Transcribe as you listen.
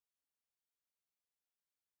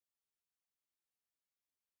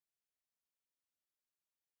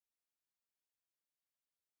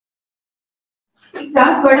ಇತ್ತ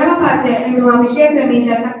ಕೊಡವ ಪಾಜೆ ಎನ್ನುವ ವಿಷಯದ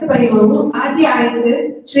ಮೇಲೆ ತಪ್ಪು ಬರೆಯುವುದು ಆದ್ಯ ಆಯ್ತು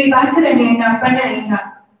ಶ್ರೀ ಬಾಚಿರಣಿಯಂಡ ಅಪ್ಪಣ್ಣ ಇಂದ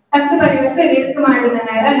ತಪ್ಪು ಬರೆಯುವಕ್ಕೆ ರಿಸ್ಕ್ ಮಾಡಿದ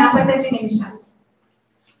ನೇರ 45 ನಿಮಿಷ.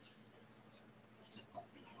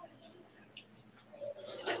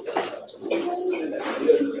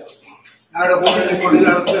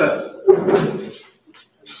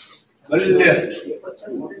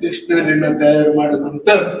 ಡಿಕ್ಷನರಿನ ತಯಾರು ಮಾಡಿದಂತ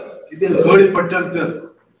ಇದನ್ನು ಕೋಳಿ ಪಟ್ಟಂತ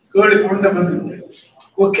ಕೋಳಿ ಕೊಂಡ ಬಂದಿದ್ದೆ.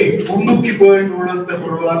 ಓಕೆ, ಮುನ್ನುಕ್ಕಿ ಪಾಯಿಂಟ್ ಉಳಂತ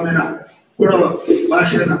ಕೊಡುವಾಮೆನ ಕೊಡುವ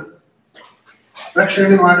ಭಾಷೆನ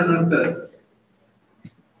ರಕ್ಷಣೆ ಮಾಡಿದಂತ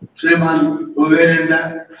ಶ್ರೀಮಾನ್ ಒವೇರೆಂಡ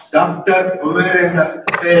ಡಾಕ್ಟರ್ ಒವೇರೆಂಡ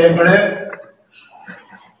ಕಥೆಗಳೇ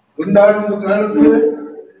ಒಂದಾನೊಂದು ಕಾಲದಲ್ಲಿ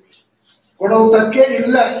ಕೊಡವುದಕ್ಕೆ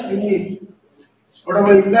ಇಲ್ಲ, ಇಲ್ಲಿ ಕೊಡವ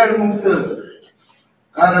ಇಲ್ಲ ಅನ್ನುವಂತ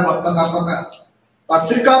ಕಾಲ ಹಬ್ಬ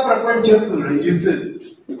ಪತ್ರಿಕಾ ಪ್ರಪಂಚ ಜಿದ್ದು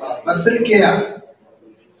ಪತ್ರಿಕೆಯ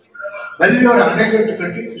ಬಲ್ಲಿಯವರ ಅಣೆಕಟ್ಟು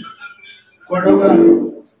ಕಟ್ಟಿ ಕೊಡವ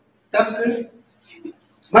ತಕ್ಕ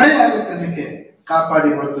ಮರೆಯಾಗುತ್ತನಕ್ಕೆ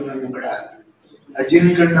ಕಾಪಾಡಿ ಬರುವುದು ನನ್ನ ಕಡ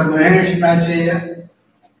ಅಜಿನಿಕಂಡ ಮಹೇಶ್ ನಾಚೆಯ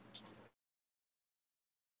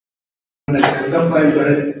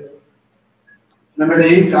ಚಂದಪ್ಪಾಯಿಗಳು നമ്മുടെ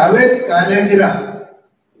ഈ കാവേരി ಕಾಲೇಜಿನ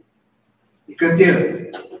ಈ ಕಥೆಯ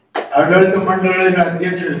ಆಡಳಿತ ಮಂಡಳಿಯ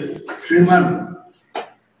ಅಧ್ಯಕ್ಷ ಶ್ರೀಮಾನ್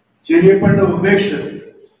ಚಿರಿಪಂಡ ಉಮೇಶ್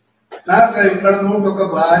ನಾಕ ಇಂಗಳ ನೋಟಕ್ಕೆ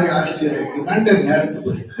ಭಾರಿ ಆಶ್ಚರ್ಯ ಆಯ್ತು. ಮಂಡ್ಯ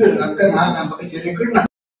ಅಕ್ಕ ನಾಕ ಚೆರಿ ಕಣ್ಣ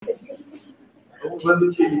ಬಂದು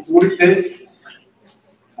ಕೂಡಿತೆ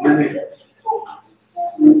ಮನೆ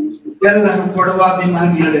ಎಲ್ಲರೂ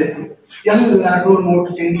ಕೊಡವಾಭಿಮಾನಿಗಳೇ ಎಲ್ಲರೂ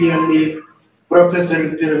ನೋಟು ಚಂಗಿಯಲ್ಲಿ ಪ್ರೊಫೆಸರ್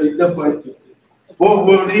ವಿದ್ದಪ್ಪ ಇರ್ತಿತ್ತು.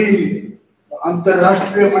 ಹೋಗೋಡಿ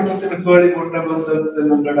ಅಂತಾರಾಷ್ಟ್ರೀಯ ಮಟ್ಟದಲ್ಲಿ ಕೋಳಿಕೊಂಡ ಬಂದಂತ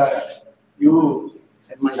ನಂಗಡ ಇವು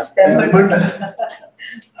ಮಂಡ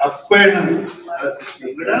ಅಪ್ಪಣ್ಣ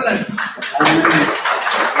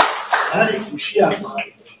ಭಾರಿ ಖುಷಿ ಅಪ್ಪ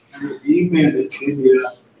ಈ ಮೇಲೆ ಚೇರಿಯ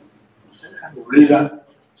ಉಳಿರ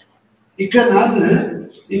ಈಗ ನಾನು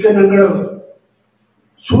ಈಗ ನಂಗಳ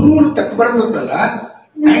ಸುರೂರು ತಕ್ಕ ಬರಂದಲ್ಲ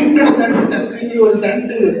ಅಂಗಡ ದಂಡು ತಕ್ಕಂಜಿ ஒரு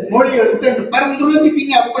தண்டு மொழி எடுத்து பறந்துரும்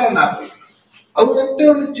பிங்க அப்புறம் நான் அவங்க ಎಂತ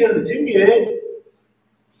ಒಂದು ಚೆಂಗೆ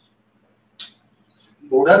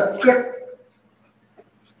ಬುಡಕ್ಕ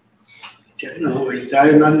ಚೆನ್ನ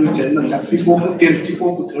ವಯಸ್ಸಾಯ ನಾನು ಚೆನ್ನ ತಪ್ಪಿಕೊಂಡು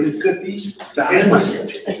ತೆರ್ಚಿಕೊಂಡು ತೊಳಿಕತಿ ಸಹಾಯ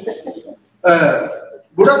ಮಾಡ್ತಿ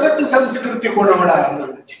ಬುಡಕಟ್ಟು ಸಂಸ್ಕೃತಿ ಕೊಡಬೇಡ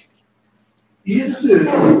ಅಂದ್ರಿ. ಇದು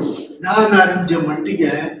ನಾನು ಅರಿஞ்ச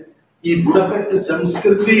ಮಟ್ಟಿಗೆ ಈ ಬುಡಕಟ್ಟು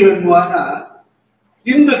ಸಂಸ್ಕೃತಿ ಎನ್ನುವಾಗ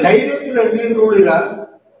ಇಂದು ಧೈರ್ಯത്തിൽ എണ്ണീണ്ടുള്ളിര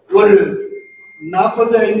ഒരു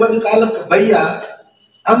 40-50 ಕಾಲಕ್ಕೆ ಬಯ್ಯ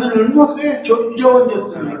ಅದನ್ನು ಹೆಣ್ಮಕ್ಳಿಗೆ ಚೊಂಜೋಂಜ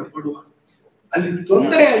ಕೊಡುವ ಅಲ್ಲಿ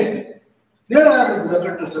ತೊಂದರೆ ಆಯ್ತು. ನೇರ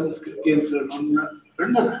ಬುಡಕಟ್ಟು ಸಂಸ್ಕೃತಿ ಅಂತ ನನ್ನ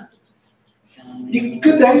ಹೆಣ್ಣನ ಇಕ್ಕ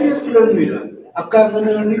ಧೈರ್ಯത്തിൽ ಎಣ್ಣೀರ ಅಕ್ಕ ನನ್ನ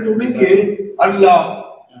ಹೆಣ್ಣಿಗೆ ಅಲ್ಲ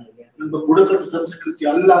ನಮ್ಮ ಬುಡಕಟ್ಟು ಸಂಸ್ಕೃತಿ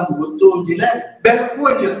ಅಲ್ಲ ಅಂತ ಗೊತ್ತು ಒಂಜಿಲ್ಲ ಬೆಳಕು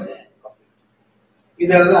ಅಂಜ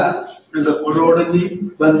ಇದೆಲ್ಲ ನನ್ನ ಕೊಡೋಡದಿ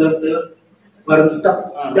ಬಂದದ್ದು ಬರೆದ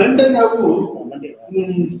ದಂಡನೆ ಅವು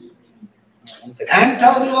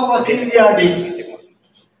ಆಂಟೋನಿಯೋ ವಸೀಲಿಯಾಡಿಸ್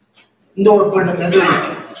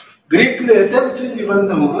ಗ್ರೀಕ್ ಎಥೆನ್ಸ್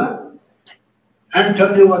ಬಂದವ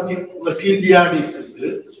ಆಂಟೋನಿಯೋ ವಸೀಲಿಯಾಡಿಸ್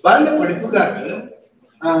ಬಾಲ್ಯ ಪಡಿಪುಗಾರ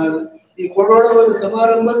ಈ ಕೊಡೋಡ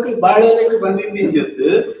ಸಮಾರಂಭಕ್ಕೆ ಬಾಳೆಲೆಕ್ಕೆ ಬಂದಿದ್ದ ಜೊತೆ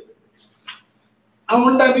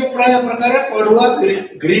ಅವನ ಅಭಿಪ್ರಾಯ ಪ್ರಕಾರ ಕೊಡುವ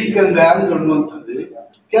ಗ್ರೀಕ್ ಗಂಗ ಅನ್ನುವಂಥದ್ದು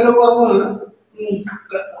ಕೆಲವು ಅವ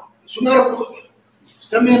ಸುಮಾರು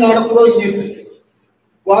ಸಮಯ ನಾಡಕೂಡೋ ಇದ್ದಿತ್ತು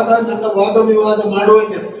ವಾದ ವಿವಾದ ಮಾಡುವ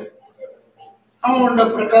ಅವನ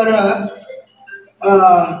ಪ್ರಕಾರ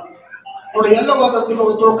ನೋಡಿ ಎಲ್ಲ ವಾದ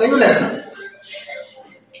ಕೈಲ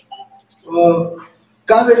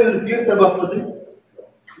ಕಾವೇರಿ ತೀರ್ಥ ಬಾಪದು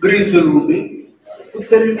ಗ್ರೀಸಲು ಉಂಡು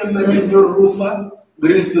ಉತ್ತರಿನ ಮೆರೆಂಜೋರ್ ರೂಪ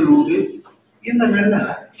ಗ್ರೀಸಲು ಉಂಡು ಇನ್ನೆಲ್ಲ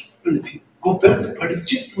ತಿಳಿಸಿ ಅವು ಬೆರೆತು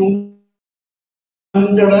ಪಡಿಚಿತ್ತು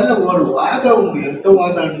ஒரு வாத உண்டு. எந்த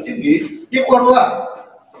வாதம் அடிச்சு நீ கொடுவா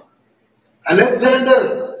அலெக்சாண்டர்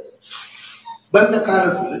ಬಂದ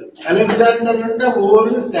ಕಾಲದಲ್ಲಿ ಅಲೆಕ್ಸಾಂಡರ್ ಅಂಡ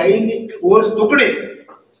ஒரு ಸೈನಿಕ ஒரு ತುಕಡಿ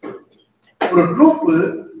ஒரு ಟ್ರೂಪ್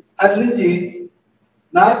ಅಲ್ಲಿಂಜಿ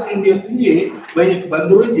ನಾರ್ತ್ ಇಂಡಿಯಾ ತಿಂಜಿ ಬೈಕ್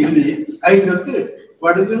ಬಂದ್ರು ಇಲ್ಲಿ ಐದಕ್ಕೆ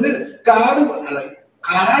ಒಡಗಲು ಕಾಡು ಅಲ್ಲ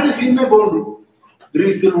ಕಾಡು ಸೀಮೆ ಬೋಂಡ್ರು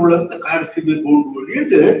ಗ್ರೀಸಲ್ ಉಳ್ಳಂತ ಕಾಡು ಸೀಮೆ ಬೋಂಡ್ರು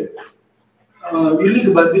ಇಟ್ಟು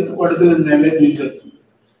ಇಲ್ಲಿಗೆ ಬಂದಿತ್ತು ಕೊಡಗಲ ನೆಲೆ ನಿಂತದ್ದು.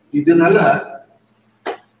 ಇದನ್ನೆಲ್ಲ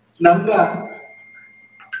ನಮ್ಗ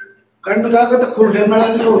ಕಣ್ಣಿಗಾಗದ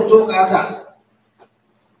ಕುರುಡೆಗಳಲ್ಲಿ ಒತ್ತೋಕಾಗ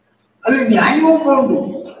ಅಲ್ಲಿ ನ್ಯಾಯವೂ ಬೋಂಡು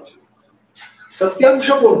ಸತ್ಯಾಂಶ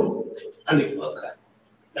ಬೋಂಡು ಅಲ್ಲಿ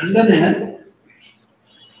ದಂಡನೆ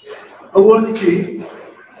ಅವಣಿಸಿ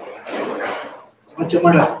ಮಚ್ಚ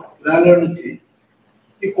ಮಾಡ ಲಾಲಣಿಸಿ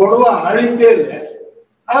ಈ ಕೊಡುವ ಆಳಿದ್ದೇ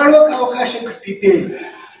ಆಳೋಕೆ ಅವಕಾಶ ಕಟ್ಟಿದ್ದೇ ಇಲ್ಲ.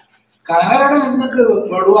 ಕಾರಣ ಅನ್ನಕ್ಕೆ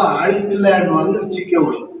ಕೊಡುವ ಆಳಿದ್ದಿಲ್ಲ ಅನ್ನುವಂದು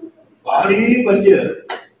ಚಿಕ್ಕವಳು ಭಾರಿ വലിയ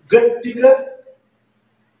ಗಟ್ಟಿಗ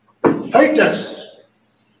ಫೈಟರ್ಸ್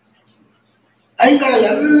ಅಯ್ಗಳ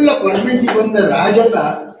ಎಲ್ಲ ಪರಮೇಜಿ ಬಂದ ರಾಜಗ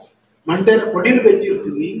ಮಂಡ್ಯರ ಕೊಡಿಲು ಬೆಚ್ಚಿರ್ತು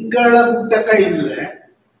ನಿಂಗಳ ಮುಟ್ಟಕ ಇಲ್ಲ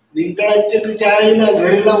ನಿಂಗಳ ಹಚ್ಚಕ್ಕೆ ಚಾಯಿಲ್ಲ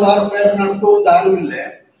ಗೆರಿಲ್ಲ ವಾರ್ಫೇರ್ ನಡ್ಕೋ ದಾರು ಇಲ್ಲ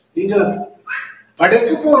நீங்க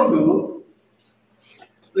படைக்கு போண்டு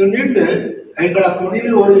நின்று எங்களை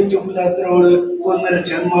கொடியில் ஒரு சொல்லாத்திர ஒரு 1.5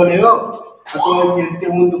 ಜನ್ಮಲೆಯೋ ಅಥವಾ ಎಂಟೆ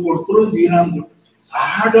ಮುಂದೆ ಕೊಡ್ತರು ಜೀವನ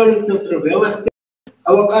ಆಡಳಿತ ವ್ಯವಸ್ಥೆ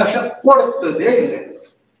ಅವಕಾಶ ಕೊಡುತ್ತದೆ ಇಲ್ಲ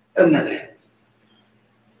ಅನ್ನದೆ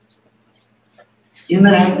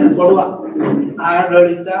ಇನ್ನು ಕೊಡುವ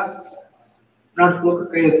ಆಡಳಿತ ನಡ್ಕೋಕೆ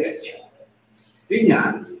ಕೈಯಾಚೆ ಇನ್ನ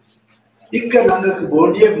ಈಗ ನಮಗೆ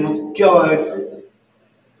ಬೋಡಿಯ ಮುಖ್ಯವಾಗಿ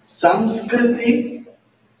ಸಂಸ್ಕೃತಿ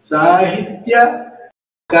ಸಾಹಿತ್ಯ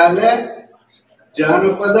ಕಲೆ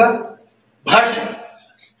ಜಾನಪದ ಭಾಷೆ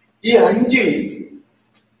ಈ ಅಂಜಿ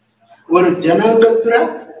ஒரு ಜನಾಂಗತ್ರ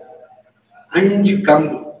ಅಂಜಿ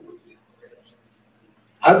ಕಂಬು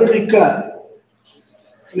ಅದರಿಕ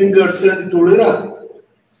ನಿಂಗೆ ಅರ್ಥದಲ್ಲಿ ತುಳಿರ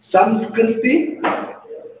ಸಂಸ್ಕೃತಿ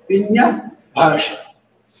ಪಿಂಜ ಭಾಷೆ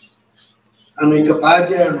ಆಮೇಲೆ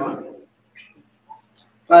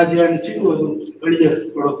ಪಾಜಾಣ ಚಿಗುವುದು ಬಳಿಯ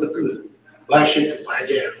ಕೊಡೋದಕ್ಕೆ ಭಾಷೆಗೆ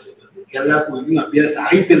ಪಾಜಾಣ ಎಲ್ಲಕ್ಕೂ ಇನ್ನೂ ಅಭ್ಯಾಸ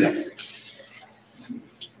ಆಯ್ತಿಲ್ಲ.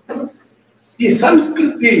 ಈ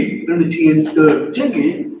ಸಂಸ್ಕೃತಿ ಜಗಿ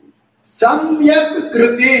ಸಮ್ಯಕ್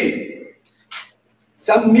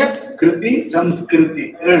ಕೃತಿ ಸಂಸ್ಕೃತಿ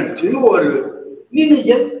ஒரு ನೀನು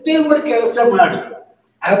ಎತ್ತೇವರ ಕೆಲಸ ಮಾಡಿ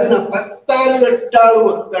ಅದನ್ನ 10 ಎಟ್ಟಾಳು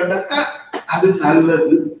ಒತ್ತಡಕ ಅದು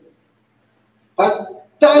ನಲ್ಲದು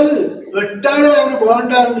 10 ಎಟ್ಟಾಳು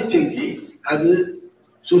ಬೋಂಡಾಂದು ಚೆಂಗಿ ಅದು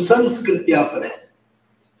ಸುಸಂಸ್ಕೃತಿ ಆಪನೆ.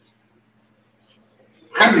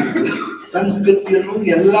 ಸಂಸ್ಕೃತಿಯನ್ನು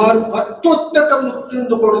ಎಲ್ಲಾರು 10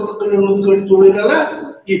 ಮುತ್ತು ಕೊಡೋದಕ್ಕೆ ತುಳಿರಲ್ಲ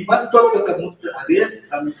ಈ 10 ಮುತ್ತು ಅದೇ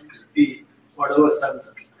ಸಂಸ್ಕೃತಿ ಕೊಡವ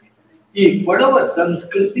ಸಂಸ್ಕೃತಿ. ಈ ಕೊಡವ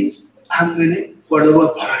ಸಂಸ್ಕೃತಿ ಹಂಗನೆ ಕೊಡವ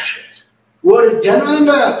ಭಾಷೆ ஒரு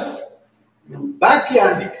ಜನಾಂಗ ಬಾಕಿ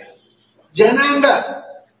ಆಂಡಿ ಜನಾಂಗ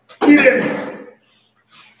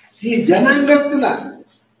ಈ ಜನಾಂಗದ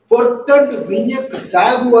ಹೊರತಂಡು ವಿನ್ಯಕ್ಕೆ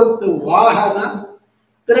ಸಾಗುವಂತ ವಾಹನ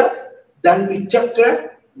ದಂಡಿ ಚಕ್ರ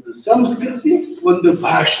ಒಂದು ಸಂಸ್ಕೃತಿ ಒಂದು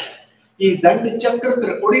ಭಾಷೆ. ಈ ದಂಡಿ ಚಕ್ರದ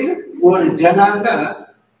ಕೊಡಿಗೆ ஒரு ಜನಾಂಗ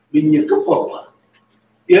ವಿನ್ಯಕ್ಕೆ ಪೋಪ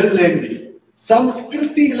ಎಲ್ಲೆಂಡಿ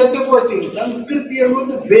ಸಂಸ್ಕೃತಿ ಇಲ್ಲದೆ ಪೋಚಿ. ಸಂಸ್ಕೃತಿ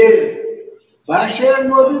ಅನ್ನೋದು ಬೇರೆ, ಭಾಷೆ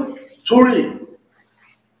ಅನ್ನೋದು ಸುಳಿ.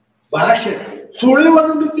 ಭಾಷೆ ಸುಳಿ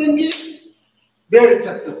ಒಂದು ಚೆಂಗಿ ಬೇರೆ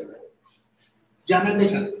ಚಕ್ರ ಜನಾಂಗ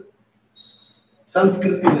ಚಕ್ರ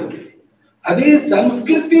ಸಂಸ್ಕೃತಿ ಇಲ್ಲದೆ. ಅದೇ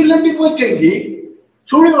ಸಂಸ್ಕೃತಿ ಇಲ್ಲದೆ ಪೋಚಂಗಿ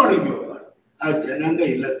ಸುಳಿ ಒಣಗಿ ಆ ಜನಾಂಗ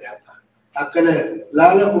ಇಲ್ಲದೆ ಅಕ್ಕಲ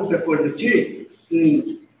ಲಾಲ ಹುಟ್ಟಕೊಂಡಿಚ್ಚಿ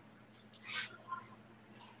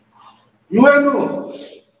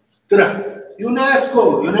UNESCO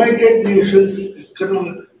United Nations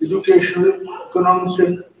educational economics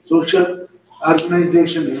and social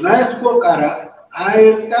organisation UNESCO ಕಾರ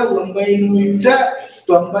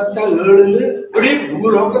 1997 ಇಡೀ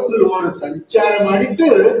ಭೂಲೋಕದಲ್ಲಿ ಅವರು ಸಂಚಾರ ಮಾಡಿದ್ದು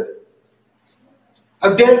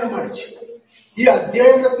ಅಧ್ಯಯನ ಮಾಡಿಸಿ. ಈ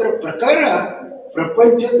ಅಧ್ಯಯನದ ಪ್ರಕಾರ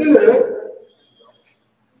ಪ್ರಪಂಚದಲ್ಲಿ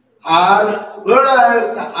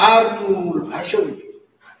 7600 ಭಾಷೆ ಉಂಟು,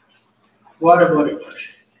 ಬೇರೆ ಬೇರೆ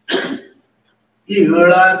ಭಾಷೆ. ಈ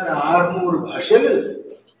 7600 ಭಾಷೆలు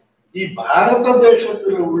ಈ ಭಾರತ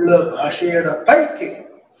ದೇಶದಲ್ಲಿ ಉಳ್ಳ ಭಾಷೆಯ ಪೈಕಿ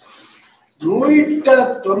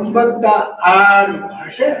 196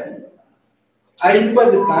 ಭಾಷೆ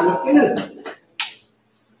 50 ಕಾಲத்தில்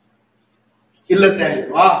ಇಲ್ಲದೆ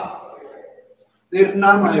ಇಲ್ವಾ,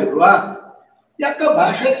 ನಿರ್ನಾಮ ಇಲ್ವಾ? ಯಾಕ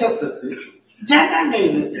ಭಾಷೆ ಚತ್ತದ್ದು ಜನಾಂಗ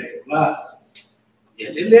ಇಲ್ಲದೆ ಇಲ್ವಾ?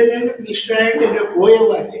 ಎಲ್ಲೆಲ್ಲೆಲ್ಲ ಇಸ್ರಾಯೇಲ್ ಕೋಯ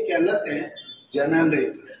ವಾಚಿಕೆ ಅಲ್ಲತ್ತೆ ಜನಾಂಗ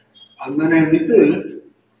ಇರ್ತದೆ. അങ്ങനെ ഇത്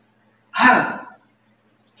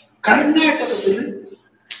ಕರ್ನಾಟಕದಲ್ಲಿ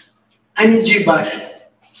 5 ಭಾಷೆ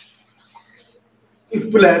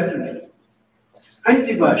ಇಪ್ಪಲ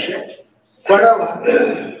 5 ಭಾಷೆ ಕೊಡವ,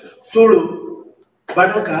 ತುಳು,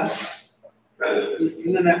 ಬಡಕ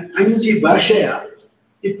ഇങ്ങനെ 5 ഭാഷയ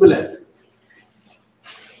ഇപ്പല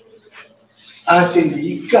ആച്ചെങ്കിൽ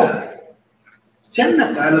ഇക്ക ചെന്ന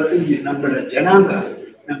കാലത്തിൽ നമ്മുടെ ജനാಂಗ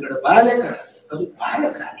നമ്മുടെ ಬಾಲಕ ಅದು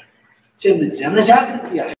ಬಾಲಕಾಲ ಚೆನ್ನ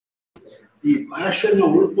ಜನಜಾಗೃತಿಯಾಗಿ ಈ ಭಾಷೆನ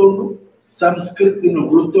ಉಳ್ಕೊಂಡು ಸಂಸ್ಕೃತಿನ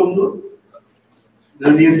ಉಳ್ಕೊಂಡು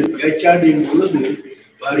ನನ್ನೆಂದು ಬೇಚಾಡಿ ಉಳಿದು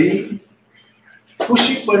ಬರೀ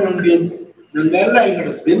ಖುಷಿ ಪಡಂಗೆ ನಂಗೆಲ್ಲ ಹಿಂಗಡ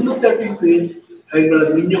ಬೆನ್ನು ತಟ್ಟಿದ್ದು ಅವುಗಳ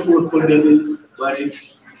ಮಿಂಜ ಉಳ್ಕೊಂಡದು ಬಾರಿ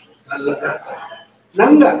ನಲ್ಲದ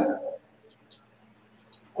ನಂಗ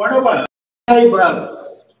ಕೊಡವ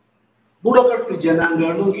ಬುಡಕಟ್ಟು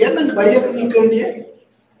ಜನಾಂಗಗಳು ಏನಂದ್ರೆ ಭಯಕ್ಕೆ ನಿಂತ್ಕೊಂಡ್ಯ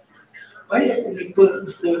ಭಯಕ್ಕೆ ನಿಂತ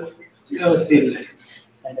ವ್ಯವಸ್ಥೆ ಇಲ್ಲ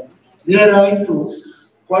ನೇರಾಯ್ತು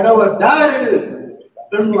ಕೊಡವ ದಾರಿ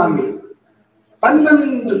ಎನ್ನುವಂಗೆ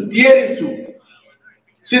 11 ಥಿಯರೀಸು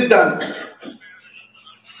ಸಿದ್ಧಾಂತ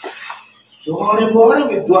ಬೋರೆ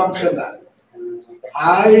ವಿದ್ವಾಂಸದ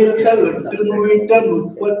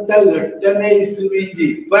 1838 ಇಸುವಿಂಜಿ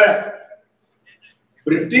ಬರ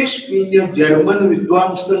ಬ್ರಿಟಿಷ್ ಜರ್ಮನ್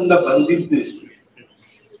ವಿದ್ವಾಂಸರಿಂದ ಬಂದಿದ್ದು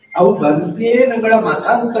ಅವು ಬಂದೇ ನಂಗಳ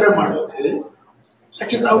ಮತಾಂತರ ಮಾಡೋದು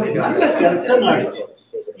ನಾವು ಎಲ್ಲ ಕೆಲಸ ಮಾಡಿಸಿ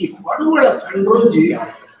ಈ ಕೊಡವಳ ಕಂಡ್ರೋಜಿ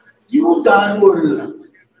ಇವು ದಾರುವರು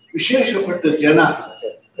ವಿಶೇಷಪಟ್ಟ ಜನ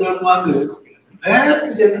ಅನ್ನುವಾಗ ಬೇರೆ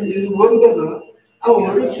ಜನ ಇಲ್ಲಿ ಒಂದನ್ನು ಅವು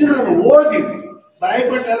ಹೊಡೆದು ನಾನು ಓದಿವಿ ಬಾಯಿ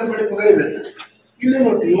ಪಟ್ಟೆಲ್ಲ ಬಡಿ ಮಗ ಇರಲ್ಲ ಇಲ್ಲಿ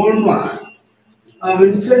ನೋಡಿ ನೋಡುವ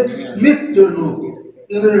ವಿನ್ಸೆಂಟ್ ಸ್ಮಿತ್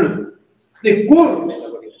ಇದನ್ನು the Kurds,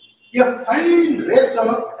 a fine race of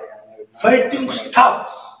fighting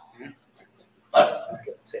stocks.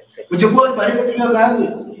 कुछ बोल भाई बेटी का गाँव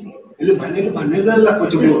इल्ल मने गल्ला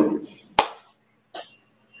कुछ बोल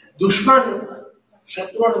दुश्मन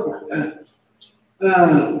शत्रुओं को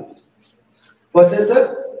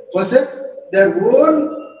possess their own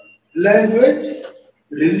language,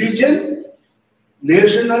 religion,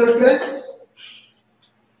 national dress,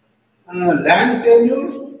 land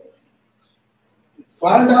tenure,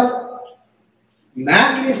 fond of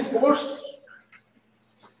manly sports.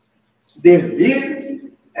 They lead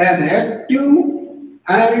an active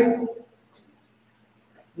and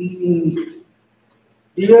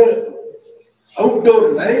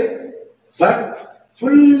outdoor life, but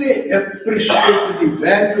fully appreciate the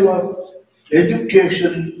value of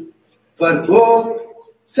education for both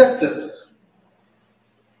sexes.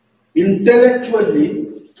 Intellectually,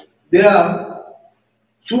 they are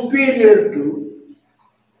superior to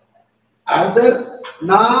other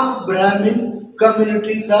non-Brahmin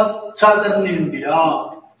communities of southern India.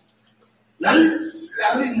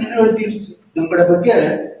 നമ്മുടെ ಬಗ್ಗೆ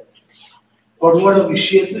ಕೊಡವಡ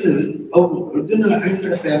ವಿಷಯದಲ್ಲಿ ಅವರು ಇದನ್ನ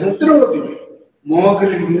ಹತ್ರ ಹೋಗಿವೆ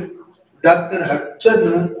ಮೋಗರಿಂಗ್ doctor Hudson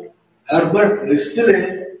Herbert ರಿಸ್ಲೆ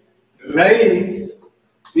rice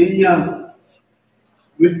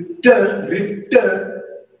Richter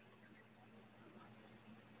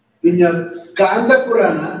Skanda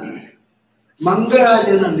ಪುರಾಣ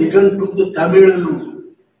ಮಂಗರಾಜನ ನಿಘಂಟು ತಮಿಳನು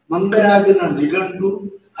ಮಂಗರಾಜನ ನಿಘಂಟು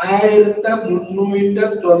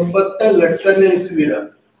 1398 ಇಸ್ವಿರ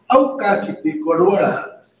ಅವು ಕಾಕಿದ್ದಿ ಕೊಡವಳ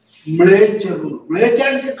ಮ್ಲೇಚ್ಛರು ಮ್ಲೇಚ್ಛ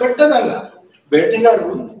ಅಂತ ಕಟ್ಟದಲ್ಲ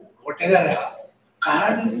ಬೇಟೆಗಾರರು ಹೊಟ್ಟೆಗಾರ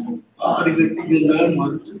ಕಾಡಿ ಆರಿಗಟ್ಟಿಗೆ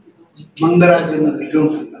ಮತ್ತು ಮಂಗರಾಜನ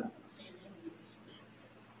ನಿಘಂಟು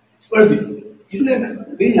ಹೊಳೆದಿತ್ತು ಇನ್ನೇನ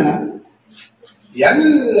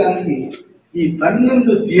ಎಲ್ಲ ಈ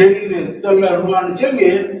 11 ಥಿಯರಿನ ಎಂತೆಲ್ಲ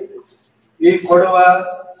ಅನುಮಾನಿಸಂಗೆ ಈ ಕೊಡವ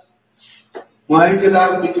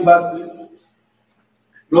ಮೊಹೆಂಜೊದಾರೋ की बात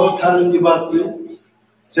लोथाल की बात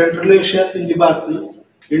सेंट्रल एशिया की बात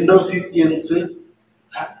इंडोसिथियंस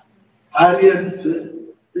आर्यन्स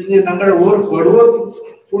इन्हें नंगड़ और ಕೊಡವ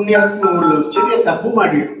ಪುಣ್ಯಾತ್ಮಗಳು ಚೆರಿಯ ತಪ್ಪು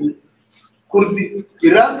ಮಾಡಿತ್ತು ಕುರ್ದಿ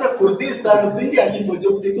ಇರಾನ್ರ ಕುರ್ದಿಸ್ತಾನದಿಂದ ಅಲ್ಲಿ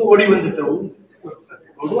ಮುಜುಬಿದ್ದು ಓಡಿ ಬಂದಿದ್ದವು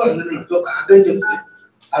ಕೊಡವ ಅದನ್ನ ನಡ್ತೋಕ ಆಗಂಜಕ್ಕೆ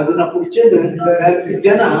ಅದನ್ನ ಕುಚ್ಚೆ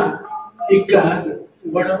ಜನ ಈಗ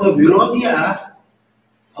ಕೊಡವ ವಿರೋಧಿಯ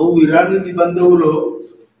ಅವು ಇರಾನ್ నుంచి ಬಂದವರು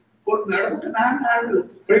ಕೊಟ್ಟು ನಡ್ಬಿಟ್ಟು ನಾನು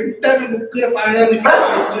ಪ್ರಿಂಟರ್ ಮುಖ್ಯ ಪಾಳ್ಯಾನಿ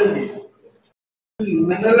ಕೂರ್ಚಂಡಿ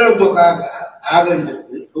ಇನ್ನೆಲ್ಲ ಹೇಳ್ಬೇಕು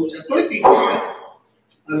ಆಗಂಜಕ್ಕೆ ಅವು ಚಕ್ಕೊಳ್ತಿ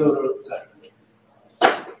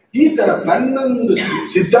ಈ ತರ 11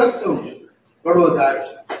 ಸಿದ್ಧಾಂತ ಉಂಟು ಕೊಡುವ ದಾರಿ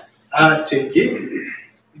ಆಚೆಗೆ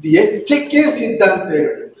ಇದು ಎಚ್ಚರಿಕೆ ಸಿದ್ಧಾಂತ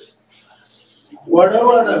ಹೇಳಿ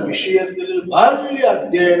ಒಡವಡ ವಿಷಯದಲ್ಲಿ ಭಾರಿ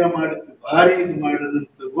ಅಧ್ಯಯನ ಮಾಡಿದ್ದು ಭಾರಿ ಇದು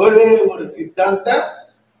ಮಾಡಿದಂತ ಒರೇ ಒಂದು ಸಿದ್ಧಾಂತ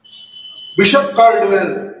bishop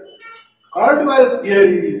Cardwell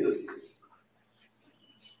theory is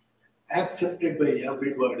accepted by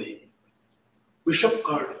everybody. Bishop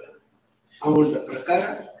Cardwell ಅವನ ಪ್ರಕಾರ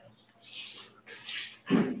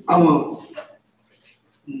ಅವ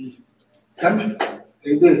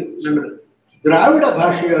ಇದು ನಮ್ಮ ದ್ರಾವಿಡ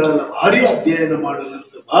ಭಾಷೆಗಳೆಲ್ಲ ಭಾರಿ ಅಧ್ಯಯನ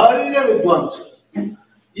ಮಾಡಿದಂತ ಭಾರಿ ವಿದ್ವಾಂಸ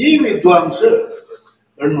ಈ ವಿದ್ವಾಂಸ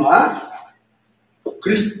ಎನ್ನುವ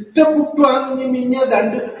ಕ್ರಿಸ್ತ ಪುಟ್ಟು ಮಿಂಜ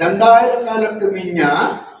ದಂಡಾಯರ ಕಾಲಕ್ಕೆ ಮಿಂಜ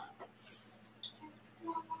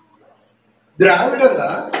ದ್ರಾವಿಡದ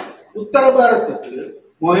ಉತ್ತರ ಭಾರತದಲ್ಲಿ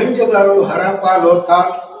ಮೊಹೆಂಜೊದಾರೋ ಹರಪ್ಪ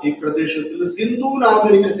ಲೋಥಾಲ್ ಈ ಪ್ರದೇಶದಲ್ಲಿ ಸಿಂಧೂ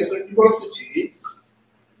ನಾಗರಿಕತೆ ಕಟ್ಟಿಕೊಳ್ತುಚಿ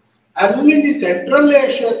ಅಲ್ಲಿ ಸೆಂಟ್ರಲ್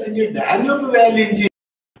ಏಷ್ಯಾದಿಂದ ಡ್ಯಾನ್ಯೂಬ್ ವ್ಯಾಲಿಂಜಿ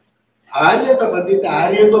ಆರ್ಯದ ಬಂದಿದ್ದ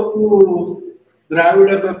ಆರ್ಯದಕ್ಕೂ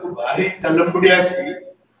ದ್ರಾವಿಡದಕ್ಕೂ ಭಾರಿ ತಲ್ಲಂಬುಡಿ ಆಚಿ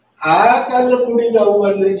ಆ ತಲ್ಲಂಬುಡಿಗೆ ಅವು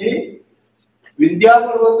ಅಂದಿಜಿ ವಿಂಧ್ಯ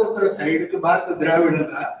ಪರ್ವತ ಸೈಡ್ಗೆ ಬಾತ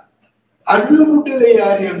ದ್ರಾವಿಡಂಗ ಅಲ್ಲೂ ಮುಟ್ಟದ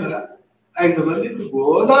ಯಾರ್ಯಂಗ ಹಂಗ ಬಂದಿದ್ದು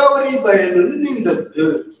ಗೋದಾವರಿ ಬಯಲಲ್ಲಿ ನಿಂದದ್ದು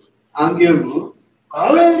ಹಂಗೇನು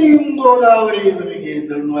ಕಾವೇರಿயும் ಗೋದಾವರಿಯವರೆಗೆ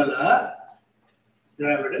ದ್ರಣ್ವಲ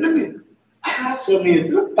ದ್ರಾವಿಡನ ನಿಂತು ಆ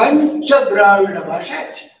ಸಮಯದಲ್ಲಿ ಪಂಚ ದ್ರಾವಿಡ ಭಾಷೆ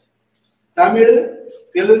ಆಚೆ ತಮಿಳು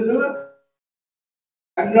ತೆಲುಗು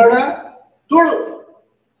ಕನ್ನಡ ತುಳು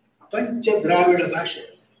ಪಂಚ ದ್ರಾವಿಡ ಭಾಷೆ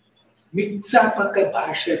ಮಿಕ್ಸ್ ಆಪಕ್ಕ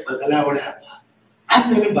ಭಾಷೆ ಬದಲಾವಣೆ ಅಲ್ಲ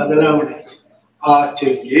ಅಂದರೆ ಬದಲಾವಣೆ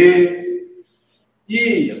ಆಚೆಗೆ ಈ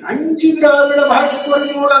ಅಂಚಿ ದ್ರಾವಿಡ ಭಾಷೆ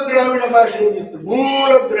ಮೂಲ ದ್ರಾವಿಡ ಭಾಷೆ ಇತ್ತು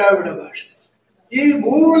ಮೂಲ ದ್ರಾವಿಡ ಭಾಷೆ ಈ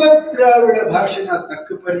ಮೂಲ ದ್ರಾವಿಡ ಭಾಷೆನ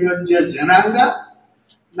ತಕ್ಕ ಪರಿಯೋಜ್ಯ ಜನಾಂಗ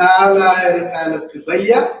ನಾಗಾಯರ ಕಾಲಕ್ಕೆ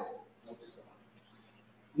ಬಯ್ಯ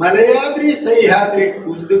ಮಲಯಾದ್ರಿ ಸಹ್ಯಾದ್ರಿ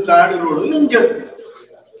ಕುಂದು ಕಾಡುಗಳು ನಿಂಜತ್ತು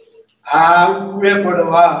ಆವ್ಯ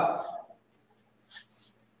ಕೊಡವ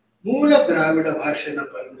ಮೂಲ ದ್ರಾವಿಡ ಭಾಷೆನ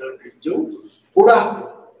ಬಂದು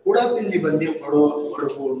ಕೂಡ ತಿಂಜಿ ಬಂದಿ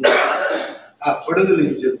ಕೊಡಗು ಆ ಕೊಡಗು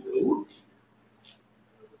ನಿಂಜತ್ತು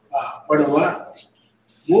ಆ ಕೊಡವ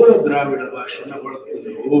ಮೂಲ ದ್ರಾವಿಡ ಭಾಷೆನ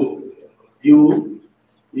ಬಳತಿದ್ದವು ಇವು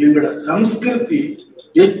ಇವುಗಳ ಸಂಸ್ಕೃತಿ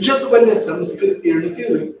ಹೆಚ್ಚಕ್ಕೆ ಬಂದ ಸಂಸ್ಕೃತಿ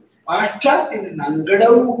ಹೇಳ್ತೀವಿ ಪಾಶ್ಚಾತ್ಯ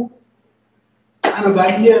ನಂಗಡವು ನನ್ನ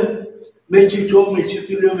ಬಾಲ್ಯ ಮೆಚ್ಚಿಚೋ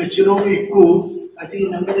ಮೆಚ್ಚುತ್ತಿಲ್ಲೋ ಮೆಚ್ಚಿನೋ ಇಕ್ಕು ಅದಕ್ಕೆ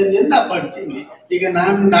ನಂಗಡಲ್ಲಿ ಎಲ್ಲ ಪಡ್ತೀನಿ ಈಗ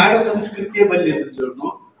ನಾನು ನಾಡ ಸಂಸ್ಕೃತಿಯೇ ಬಲ್ಲಿದ್ದು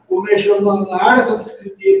ಉಮೇಶ್ ನಾಡ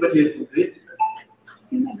ಸಂಸ್ಕೃತಿಯೇ ಬಲ್ಲಿರ್ತದೆ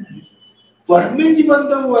ಹೊರಮೆಂಜಿ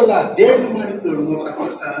ಬಂದವು ಅಲ್ಲ ದೇಹ ಮಾಡಿದ್ದು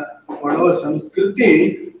ಕೊಡುವ ಸಂಸ್ಕೃತಿ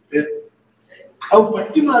ಅವು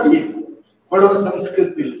ಪಟ್ಟಿ ಮಾಡಿ ಕೊಡುವ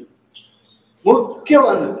ಸಂಸ್ಕೃತಿ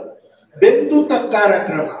ಮುಖ್ಯವಾದದ್ದು ಬೆಂದೂತ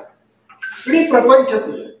ಕಾರ್ಯಕ್ರಮ ಇಡೀ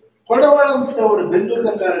ಪ್ರಪಂಚದಲ್ಲಿ ಕೊಡವಳಂತವರು ಬೆಂದೂತ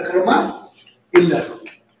ಕಾರ್ಯಕ್ರಮ ಇಲ್ಲ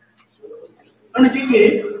ಅಣಚಿಗೆ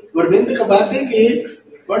ಅವ್ರ ಬೆಂದಕ ಬಾತಂಗಿ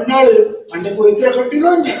ಬಣ್ಣಾಳು ಮಂಡಕ್ಕೆ ಹೋಯ್ತರ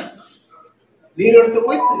ಕಟ್ಟಿರೋಂಜಿ ನೀರು ಹೊಡ್ತ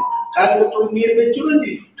ಹೋಯ್ತು ಕಾಲಿಗೆ ನೀರು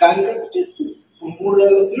ಬೆಚ್ಚಿರೋಂಜಿ ಕಾಲಿಗೆ ಚೆಟ್ಟು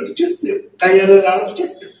ಮೂರೆಲ್ಲ ತಿರುಗಿ ಚೆಟ್ಟು ಕೈಯೆಲ್ಲ ಆಳು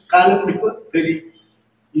ಚೆಟ್ಟು ಕಾಲು ಕುಡಿಪ ಬರಿ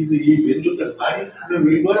ಇದು ಈ ಬೆಂದೂತ ಭಾರಿ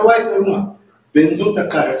ವಿವರವಾಯ್ತು ಬೆಂದೂತ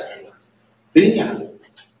ಕಾರ್ಯಕ್ರಮ ಬೆಂಜ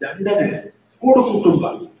ದಂಡನೆ ಕೂಡು ಕುಟುಂಬ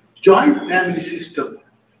ಜಾಯಿಂಟ್ ಫ್ಯಾಮಿಲಿ ಸಿಸ್ಟಮ್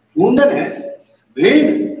ಮುಂದನೆ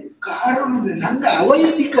ಮೇನ್ ಕಾರಣ ನಂಗ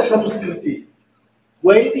ಅವೈದಿಕ ಸಂಸ್ಕೃತಿ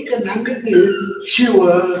ವೈದಿಕ ನಂಗಕ್ಕೆ ಶಿವ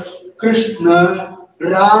ಕೃಷ್ಣ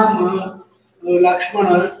ರಾಮ ಲಕ್ಷ್ಮಣ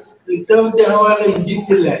ಇಂಥವು ದೇವಾಲ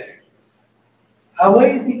ಇಂಜಿತ್ತಿಲ್ಲ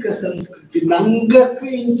ಅವೈದಿಕ ಸಂಸ್ಕೃತಿ ನಂಗಕ್ಕೆ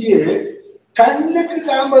ಇಂಚಿ ಕಣ್ಣಕ್ಕೆ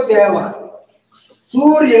ಕಾಂಬ ದೇವ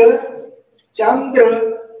ಸೂರ್ಯ ಚಂದ್ರ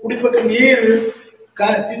ಕುಡಿಬೇಕ ನೀರು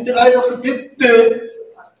ತಿತ್ತು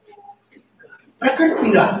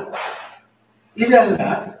ಪ್ರಕೃತಿರ ಇದೆಲ್ಲ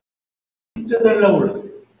ಇಂಥದೆಲ್ಲ ಉಳಿದು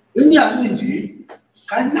ಇಂಜಿ ಅಂದಿಂಜಿ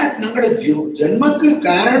ಕಣ್ಣ ನಂಗಡ ಜನ್ಮಕ್ಕೆ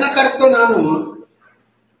ಕಾರಣಕರ್ತ ನಾನು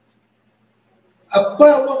ಅಪ್ಪ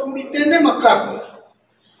ಅವ್ವ ಕುಡಿತೇನೆ ಮಕ್ಕ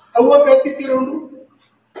ಅವ್ವ ಬೆತ್ತಿ ತೀರೋಂಡು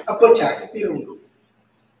ಅಪ್ಪ ಚಾಕಿ ತೀರೋಂಡು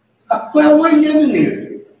ಅಪ್ಪ ಅವ್ವ ಇಂಜೇನು ನೀರು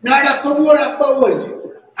ನಾಡಪ್ಪ ಮೂರ ಅಪ್ಪ ಅವ್ವ ಅಂಜಿ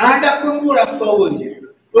ಆಡಪ್ಪ ಮೂರ ಅಪ್ಪ ಅವ್ವ ಅಂಜಿ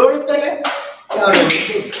ಹೇಳುತ್ತಾರೆ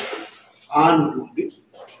ಆನುಗುಂಡಿ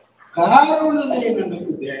ಕಾರಣನೇ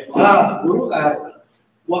ನನಗೆ ದೇವ ಗುರು ಕಾರಣ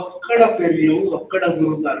ಒಕ್ಕಡ ಪೆರಿಯವು ಒಕ್ಕಡ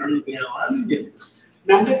ಗುರು ಕಾರಣ ದೇವ ಅಂಜೆ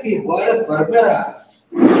ನನಗೆ ಬರ್ಮರ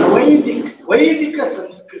ವೈದಿಕ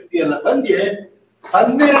ಸಂಸ್ಕೃತಿ ಎಲ್ಲ ಬಂದೆ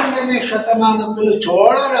 12ನೇ ಶತಮಾನದಲ್ಲಿ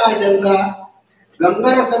ಚೋಳ ರಾಜಂಗ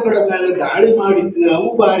ಗಂಗರ ಸಂಗಡ ಮೇಲೆ ದಾಳಿ ಮಾಡಿದ್ದು ಅವು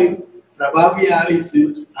ಬಾರಿ ಪ್ರಭಾವಿ ಆಯಿತು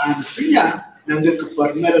ಆ ನೃತ್ಯ ನಂಗಕ್ಕೆ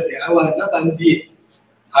ಬರ್ಮರ ದೇವ ಎಲ್ಲ ಬಂದಿ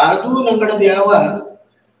ಅದು ನಂಗಡ ದೇವ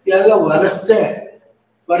ಎಲ್ಲ ವಲಸೆ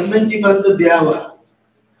ಬರ್ಮಂಜಿ ಬಂದದ್ದು ಯಾವ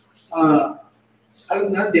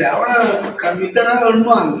ಅಲ್ಲ ದೇವಳ ಕಮ್ಮಿತರ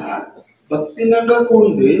ಹಣ್ಣು ಅಲ್ಲ ಭಕ್ತಿ ನಂಗ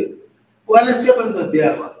ಕೊಂಡು ವಲಸೆ ಬಂದದ್ದು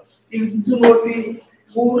ಯಾವ ಇದು ನೋಡಿ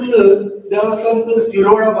ಊರ್ಲು ದೇವಸ್ಥಾನ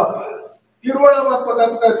ತಿರೋಳ ಬಾಪ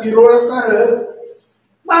ಕಪ್ಪ ತಿರೋಳಕಾರ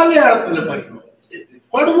ಮಾಲಿ ಆಳತ್ತಲ್ಲ ಬರೀ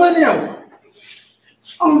ಕೊಡುವನೇ ಅವ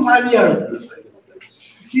ಮಾಲಿ ಆಳತ್ತಲ್ಲ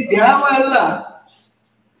ಈ ದೇವ ಅಲ್ಲ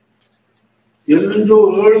ಎಲ್ಲಂಜೋ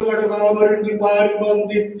 7 ಕಡಗಾಮರಂಜಿ ಬಾರಿ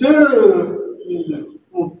ಬಂದಿದ್ದು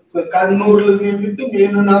ಕಣ್ಣೂರ್ಲು ನಿಂತಿದ್ದು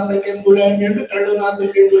ಮೀನುನಾಥಕ್ಕೆ ದುಳಾಂಡು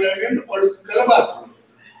ಕಳ್ಳುನಾಥಕ್ಕೆ ದುಳಾಂಡು ಕೊಡುತ್ತಲ್ಲ ಬಾತು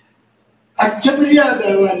ಅಚ್ಚಬರಿಯ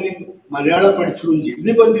ದೇವ ಅಲ್ಲಿ ಮಲಯಾಳ ಪಡಿಸಲು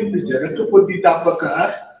ಇಲ್ಲಿ ಬಂದಿದ್ದು ಜನಕ್ಕೆ ಪೊದ್ದಿದ್ದ ಹಬ್ಬಕ್ಕ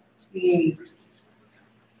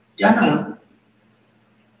ಜನ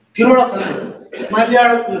ತಿರುಳಕ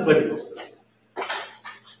ಮಲಯಾಳದಲ್ಲಿ ಬರೀ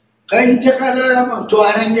ಕಂಚ ಕಾಲ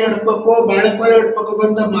ಚೋರಂಗಿ ಎಡ್ಬೇಕು ಬಾಳೆಕೊಲೆ ಎಡ್ಬೇಕು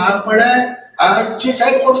ಬಂದ ಮಾಪಳೆ ಆಚೆ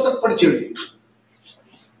ಚಾಯ್ ಕೊಡತಕ್ಕ ಪಡಿಸಿಳಿ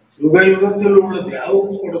ಯುಗ ಯುಗದಲ್ಲಿ ಉಳ್ಳದು ಯಾವ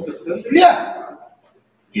ಕೊಡತಕ್ಕಂತಿಲ್ಲ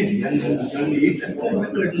ಇದು ಈ ತನಕ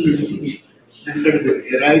ನಡೆಸಿ ನಂಗಡದ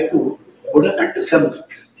ಬೇರಾಯ್ತು ಬುಡಕಟ್ಟು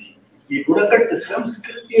ಸಂಸ್ಕೃತಿ ಈ ಬುಡಕಟ್ಟು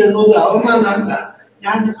ಸಂಸ್ಕೃತಿ ಅನ್ನೋದು ಅವಮಾನ ಅಲ್ಲ,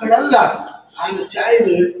 ಜ್ಞಾನಗಳಲ್ಲ. ಆಗ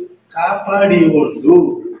ಚಾಯ್ದು ಕಾಪಾಡಿಕೊಂಡು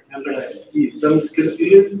ഞങ്ങള ಈ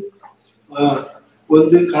ಸಂಸ್ಕೃತಿಲಿ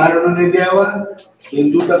ಒಂದು ಕಾರಣನೇ ದೇವ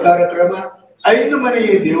ಹಿಂದೂತ ಕಾರ್ಯಕ್ರಮ 5 ಮನೆ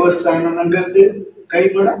ದೇವಸ್ಥಾನ ನಂಗದ್ದು ಕೈ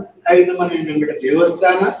ಮಾಡ 5 ಮನೆ ನಂಗಡ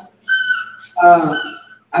ದೇವಸ್ಥಾನ.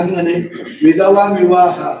 അങ്ങനെ വിധവാ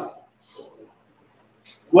വിവാഹ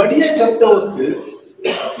വലിയ ചത്തവർക്ക്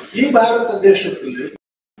ഈ ഭാരതദേശത്തിൽ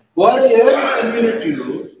വേറെ ഏത്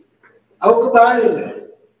കമ്മ്യൂണിറ്റിയിലും അവർക്ക് പാടില്ല.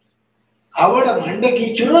 അവിടെ ಮಂಡಕ್ಕಿ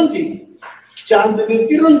ಚಿರಂಜಿ ಚಾಂದಗೆ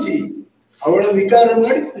ಕಿರಂಜಿ ಅವಳ ವಿಕಾರ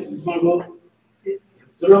ಮಾಡಿ ಮಾಡೋ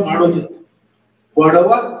ಎಲ್ಲ ಮಾಡೋದು ಕೊಡವ.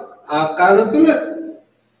 ಆ ಕಾಲದಲ್ಲಿ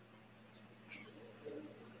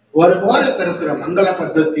ಹೊರ ತರತರ ಮಂಗಲ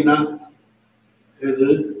ಪದ್ಧತಿನ ಇದು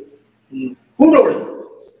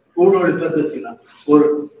ಕೂಡೋಳಿ ಪದ್ಧತಿನ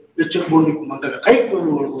ಹೆಚ್ಚುಕೊಂಡು ಮಂಗಲ ಕೈ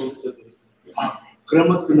ಕೊಡುವುದು ಆ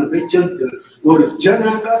ಕ್ರಮಕ್ಕನ್ನ ಬೆಚ್ಚಂತ ஒரு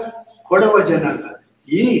ಜನಾಂಗ ಕೊಡವ ಜನಾಂಗ.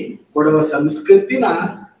 ಈ ಕೊಡವ ಸಂಸ್ಕೃತಿನ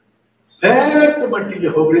ಬೇರೆ ಮಟ್ಟಿಗೆ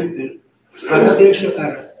ಹೊಗಳಿದ್ದು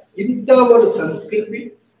ಪ್ರದೇಶಕಾರ. ಇಂಥ ಒಂದು ಸಂಸ್ಕೃತಿ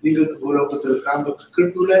നിങ്ങൾക്ക് ഭൂലോകത്തിൽ കാണാൻ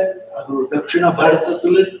കിട്ടൂല. അത് ദക്ഷിണ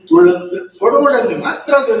ഭാരതത്തിൽ തുളന്ന് കൊടോടಲ್ಲಿ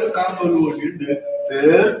ಮಾತ್ರ ಅದನ್ನು ಕಾಣಬಹುದು.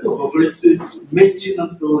 ಬೇರ್ತು ಹೊಗಳಿದ್ದು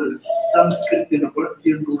ಮೆಚ್ಚಿನಂತ ಒಂದು ಸಂಸ್ಕೃತಿನ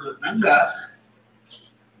ಕೊಡ್ತಿಂಡು ನಂಗ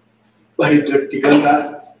ಬರಿ ಗಟ್ಟಿಗಲ್ಲ.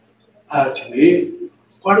 ಆಕ್ಚುಲಿ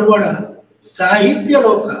ಕೊಡವಡ ಸಾಹಿತ್ಯ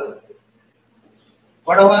ಲೋಕ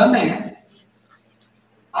ಕೊಡವಾಮೆ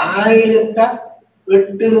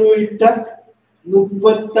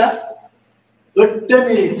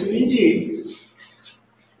 1838 ಇಸ್ವಿಂಜಿ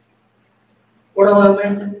ಕೊಡವಾಮೆ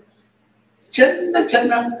ಚೆನ್ನ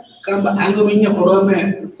ಚೆನ್ನ ಕಂಬ ಹಂಗ ಮಿಂಜ ಕೊಡವಾಮೆ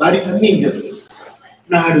ಬಾರಿ ಕಮ್ಮಿ ಇಂಜದು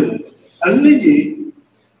ನಾಡು ಅಲ್ಲಿಂಜಿ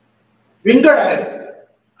ವಿಂಗಡ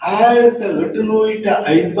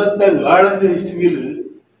 1857 ಇಸ್ವಿಲು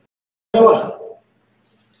ಕೊಡವ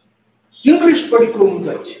ಇಂಗ್ಲಿಷ್ പഠിക്കും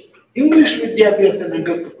ಮುಂದಾಚಿ. ಇಂಗ್ಲಿಷ್ ವಿದ್ಯಾಭ್ಯಾಸ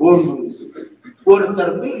ನಂಗಕ್ಕೆ ஒரு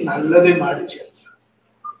தரத்தில் நல்லதே ಮಾಡಿச்சு.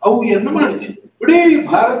 ಅವು என்ன ಮಾಡಿச்சு, ಇಡೀ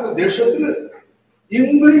ಭಾರತ ದೇಶದಲ್ಲಿ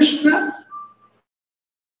ಇಂಗ್ಲಿಷ್ನ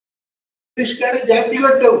ಇಂಗ್ಲಿಷ್ಕಾರ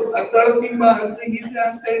ಜಾತಿಗಟ್ಟವು ಅತ್ತಳ ತಿಂಬ ಅಂತ ಈಗ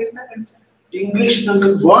ಅಂತ ಇಂಗ್ಲಿಷ್ ನಂಗೆ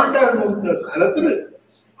ಬಾಂಡ್ ಅನ್ನುವಂತ ಕಾಲದಲ್ಲಿ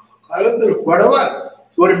ಕೊಡವ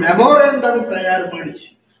ஒரு மெமோரண்டம் தயார் ಮಾಡಿச்சு.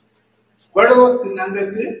 ಕೊಡವಕ್ಕೆ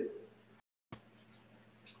ನಂಗಕ್ಕೆ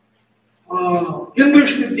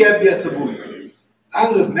ಇಂಗ್ಲಿಷ್ ವಿದ್ಯಾಭ್ಯಾಸ ಬಹುದು.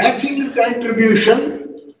 ಆಗ ಮ್ಯಾಚಿಂಗ್ ಕಾಂಟ್ರಿಬ್ಯೂಷನ್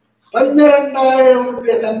 12,000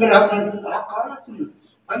 ರೂಪಾಯಿ ಸಂಗ್ರಹ ಮಾಡ್ತಿದ್ದ ಆ ಕಾಲದಲ್ಲಿ.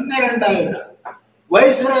 12,000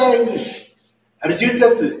 ವಯಸ್ಸರಾಯ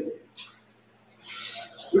ಅರ್ಜಿಟ್ಟದ್ದು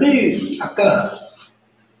ಇಡೀ ಅಕ್ಕ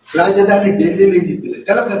ರಾಜಧಾನಿ ಡೆಲ್ಲಿಲಿ ಇದ್ದಿದ್ದಿಲ್ಲ,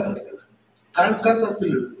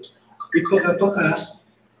 ಕಲ್ಕತ್ತಲ್ಲಿ ಇಪ್ಪಕ್ಕ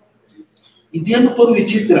ಇದೇನು ಪರು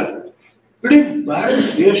ವಿಚಿತ್ರ. ಇಡೀ ಭಾರತ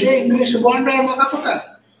ದೇಶ ಇಂಗ್ಲಿಷ್ ಬಾಂಡ್ ಮಗಪಕ್ಕ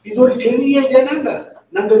ಇದೊಂದು ಚೆರಿಯ ಜನಾಂಗ.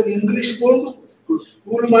 ನಂಗೆ ಇಂಗ್ಲಿಷ್ ಕೊಂಡು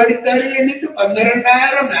ಸ್ಕೂಲ್ ಮಾಡಿದ್ದಾರೆ ಎಣಿತು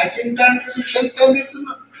 12,000 ಮ್ಯಾಚಿಂಗ್ ಕಾಂಟ್ರಿಬ್ಯೂಷನ್ ತಂದಿತ್ತು.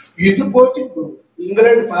 ಇದು ಪೋಚಿ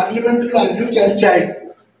ಇಂಗ್ಲೆಂಡ್ ಪಾರ್ಲಿಮೆಂಟ್ ಅಲ್ಲೂ ಚರ್ಚೆ ಆಯ್ತು.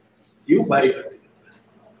 ಇವು ಬಾರಿ ಕಟ್ಟಿದೆ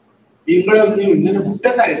ಇಂಗ್ಲೆಂಡ್ ನೀವು ಇನ್ನೇನು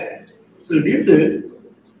ಹುಟ್ಟತಾ ಇದೆ ನೀಡು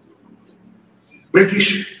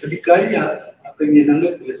ಬ್ರಿಟಿಷ್ ಅಧಿಕಾರಿಯ ಅಕ್ಕಂಗೆ ನಂಗೆ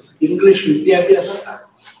ಇಂಗ್ಲಿಷ್ ವಿದ್ಯಾಭ್ಯಾಸ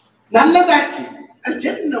ನಲ್ಲದಾಚಿ ಅದು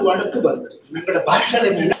ಚೆನ್ನ ಒಡಕು ಬಂತು. ನಂಗಡ ಭಾಷೆ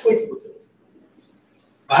ನೆನಪೋಯ್ತು.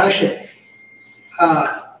 ಭಾಷೆ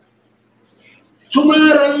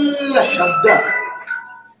ಸುಮಾರೆಲ್ಲ ಶಬ್ದ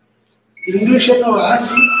ಇಂಗ್ಲಿಷ್ ಅನ್ನು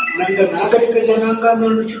ಆಚಿ ನಂಗ ನಾಗರಿಕ ಜನಾಂಗ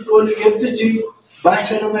ನುಡಿಚಿಟ್ಟು ಎದ್ದಿಸಿ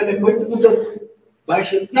ಭಾಷೆನ ಮೇಲೆ ಕೊಯ್ತು ಬಿದ್ದದ್ದು.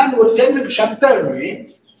 ಭಾಷೆ ನಾನು ಒಂದು ಚೆನ್ನ ಶಬ್ದ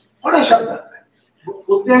ಹೊಡ ಶಬ್ದ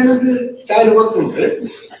ಉದ್ಯಾನದ ಚಾರಿ ಗೊತ್ತುಂಟು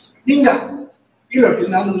ನಿಂಗ ಇಲ್ಲ.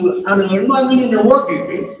 ನಾನು ಹಣ್ಣುವಾಗ ನೀನು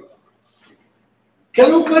ಹೋಗಿದ್ವಿ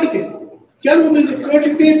ಕೆಲವು ಕಡಿತೆ ಕೆಲವು ನಿಂಗೆ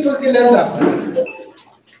ಕಡಿತೆ ಇರ್ಬೇಕಿಲ್ಲ ಅಂತ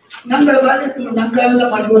ನಂಗಳ ಬಾಲ್ಯത്തിൽ ನಂಗೆಲ್ಲ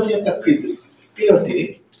ಮರ್ಗೋಜಿ ತಕ್ಕಿದ್ದು ಇವತ್ತಿ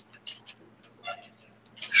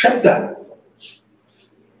ಶಬ್ದ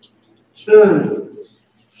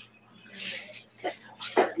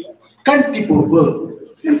ಕಂಟಿ ಪೋಪು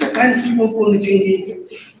ಎಂತ ಕಂಟಿ ಪೋಪು ಚೇಂಜಿ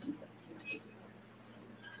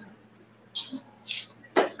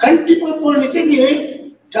ಕಂಟಿ ಪೋಪು ಚೇಂಜಿ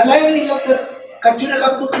ಕಲಾಯಿನಿ ಕಚ್ಚಿನ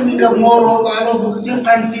ಕಪ್ಪು ನಿಂಗ ಮೋರೋ ಕಾಲೋ ಬುಕ್ಚಿ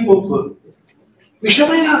ಕಂಟಿ ಪೋಪು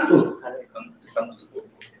ವಿಷಮಯ ಹಾಕು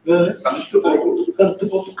ಕಂತು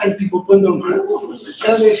ಪಪ್ಪು ಕಂಟಿ ಪಪ್ಪು ಒಂದು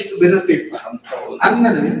ಪ್ರದೇಶಕ್ಕೆ ಬೆರತೆ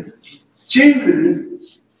അങ്ങനെ ചേങ്കര്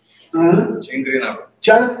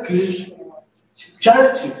ചളക്ക്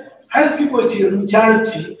ചളച്ച് ഹളസി പോച്ച്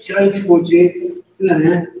ചളച്ച് പോച്ച്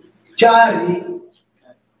ഇങ്ങനെ ചാരി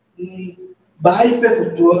ಬಾಯಿಪೆ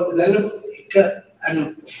ಕುತ್ತು ಇದೆಲ್ಲ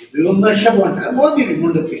ವಿಮರ್ಶ ಬಂಡ ಓದಿರಿ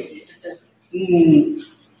ಮುಂದಕ್ಕೆ.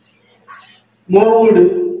 ಮೋಡು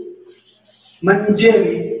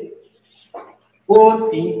ಮಂಜರಿ,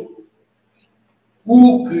 ಪೋತಿ,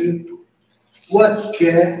 ಊಕು,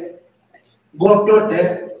 ಒಕ್ಕೆ, ಗೊಟ್ಟೋಟೆ,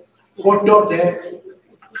 ಗೊಟ್ಟೋಟೆ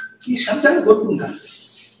ಈ ಶಬ್ದ ಗೊತ್ತುಂಟ.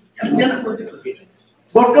 ಜನ ಗೊತ್ತಿರ್ತದೆ.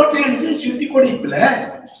 ಗೊಟ್ಟೋಟೆ ಅಂದ್ರೆ ಚಿಟ್ಟಿ ಕೊಡಿಪ್ಲ,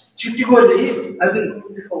 ಚಿಟ್ಟಿ ಕೊಡಿ ಅದು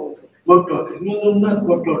ಗೊಟ್ಟೋಟೆ,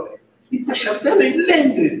 ಗೊಟ್ಟೋಟೆ ಇಂಥ ಶಬ್ದ ಇಲ್ಲೇ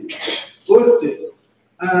ಅಂತ ಗೊತ್ತು.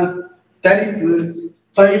 ತರಿಪು,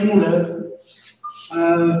 ಪೈಮುಳ,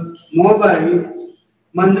 ಮೊಬೈಲ್,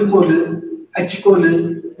 ಮಂದುಕೋಲು, ಅಚ್ಚಿಕೋಲು,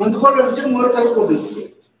 ಮಂದುಕೋಲು ಅಡಿಸಿ ಮೂರ್ಕಲ್ಕೋದು,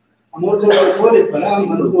 ಮೂರ್ಕಲ್ ಕೋಲಿಪ್ಪಲ್ಲ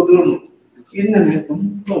ಮಂದುಕೋಲು ಇನ್ನೇ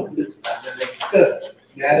ತುಂಬ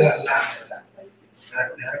ನೇರ ಅಲ್ಲ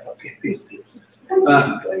ನೇರ ಬಗ್ಗೆ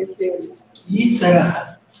ಈ ತರ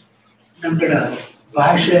ನಮ್ಮ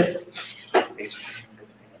ಭಾಷೆ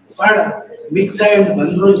ಬಹಳ ಮಿಕ್ಸ್ ಆಗಿ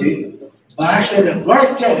ಬಂದ್ರೋಜಿ ಭಾಷೆ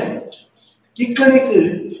ಒಳಚ ಇಕ್ಕಣಿಗೆ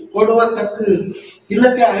ಕೊಡುವ ತಕ್ಕ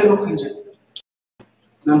ಇಲ್ಲದೆ ಆಗಿರೋ ಕಂಜ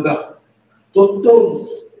ನಮ್ಗ ತೊತ್ತು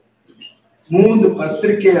ಮೂಂದು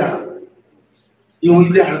ಪತ್ರಿಕೆಯ ಇವು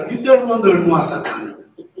ಇಲ್ಲಿ ಅಳತಿದ್ದ ಒಂದು ಹಣ್ಣು ಅಲ್ಲ ತಾನು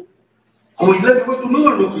ಅವ ಇಲ್ಲದ ಗೊತ್ತು ಹಣ್ಣು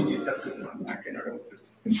ಹೋಗಿದ್ದ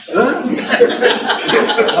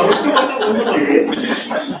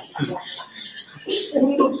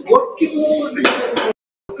ಒಂದು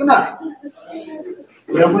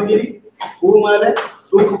ಬ್ರಹ್ಮಗಿರಿ ಹೂಮಾಲೆ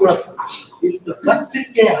ತೂಕುಗಳ ಇಂಥ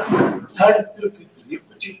ಪತ್ರಿಕೆಯ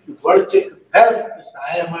ಚಿಟ್ಟು ಒಳಚೆಟ್ಟು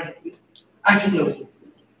ಸಹಾಯ ಮಾಡಿದ್ವಿ ಆಚೆ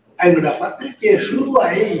ಅಂಗಡ ಪತ್ರಿಕೆಯ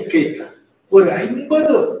ಶುರುವಾಯ ಇಕ್ಕ ஒரு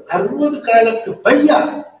 50-60 ಕಾಲಕ್ಕೆ ಬಯ್ಯ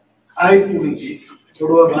ಆಯ್ತು ನಿಮಗೆ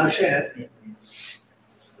ಕೊಡುವ ಭಾಷೆ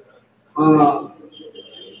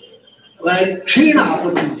ಕ್ಷೀಣ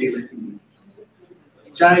 55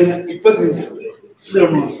 ಚಾಯ್ 25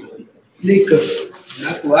 ನೀಕ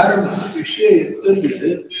 4 ವಾರ ವಿಷಯ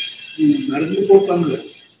ಎತ್ತಂದಿದ್ದು ಮರಳು ಕೋಪಂಗ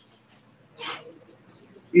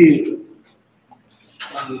ಈ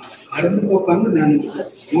ಮರಳು ಕೋಪಂಗ ನಾನು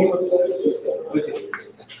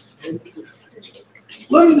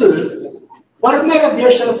ಒಂದು ಹೊರಮೇರ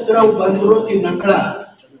ದೇಶ ಹತ್ರ ಬಂದ್ರು ಈ ನಂಗಳ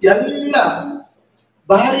ಎಲ್ಲ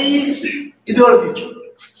ಭಾರಿ ಇದೊಳಗಿತ್ತು.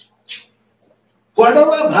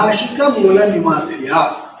 ಕೊಡವ ಭಾಷಿಕ ಮೂಲ ನಿವಾಸಿಯ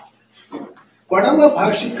ಕೊಡವ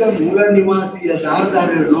ಭಾಷಿಕ ಮೂಲ ನಿವಾಸಿಯ ದಾರದಾರ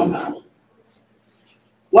ಹೇಳೋಣ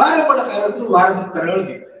ವಾರ ಬಡಕಾಲದ್ದು ವಾರದ ತರ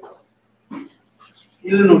ಹೇಳಿದ್ದೆ.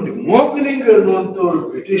 ಇಲ್ಲಿ ನೋಡಿ ಮೋಕಲಿಂಗ್ ಹೇಳುವಂತವ್ರು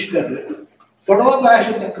ಬ್ರಿಟಿಷ್ಕರ್ ಕೊಡವ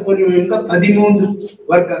ಭಾಷೆ ತಕ್ಕ ಬರೆಯುವುದರಿಂದ 13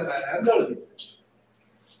 ವರ್ಗಕಾರ ಅಂತ ಹೇಳಿದ್ರು.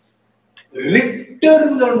 ರಿಕ್ಟರ್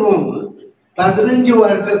 15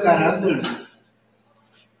 ವರ್ಗಕಾರ ಅಂತ ಹೇಳಿದ್ರು.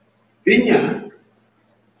 പിന്ന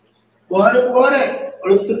ഓരോ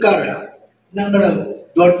എഴുത്തുകാര ഞങ്ങളുടെ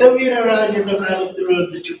ദൊഡ്ഡവീരരാജന്റെ കാലത്തിൽ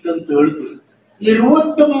എഴുതിച്ചിട്ടെന്ന് എഴുതു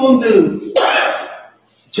 23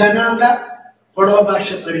 ಜನಾಂಗ ಕೊಡವ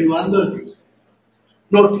ಭಾಷೆ ಕರೆಯುವ ಅಂತ ಹೇಳ್ತೀವಿ.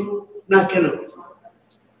 ನೋಡಿ ನಾ ಕೆಲವು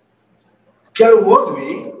ಹೋದ್ವಿ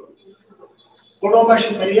ಕೊಡವ ಭಾಷೆ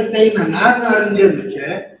ಕರೆಯತ್ತ ಇನ್ನ ನಾಡಿನ ಅರಂಜನಕ್ಕೆ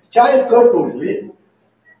ಚಾಯ್ ಕೊಟ್ಟೋದ್ವಿ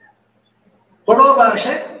ಕೊಡವ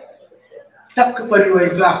ಭಾಷೆ ತಕ್ಕ ಬರೆಯುವ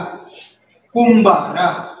ಈಗ ಕುಂಬಾರ,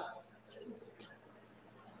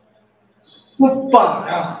 ಉಪ್ಪಾರ,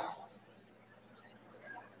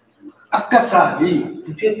 ಅಕ್ಕಸಾಲಿ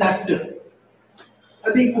ತಟ್ಟು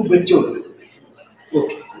ಅದಕ್ಕೂ ಬೆಚ್ಚೋದು.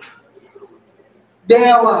 ಓಕೆ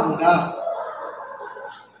ದೇವಾಂಗ,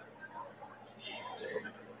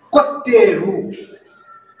 ಕೊತ್ತೇರು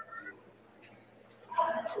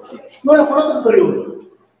ಕೊಡತಕ್ಕ ಬರೆಯುವುದು.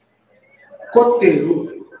 ಕೊತ್ತೇರು,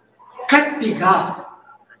 ಕಟ್ಟಿಗ,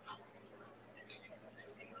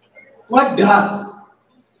 ವಡ್ಡ,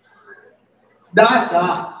 ದಾಸ,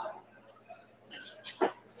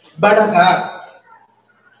 ಬಡಗ,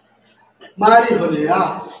 ಮಾರಿಹೊಲೆಯ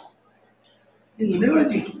ಇನ್ನು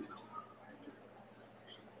ಹೇಳಿದ್ರು.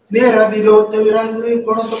 ನೇರ ಬಿಗ ಹೊತ್ತವಿರಾಂಗ್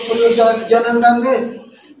ಕೊಡತಕ್ಕ ಜನಾಂಗ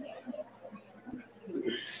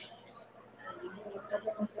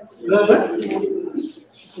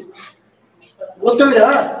ಒತ್ತವಿರ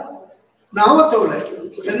ನಾವತ್ತವಳೆ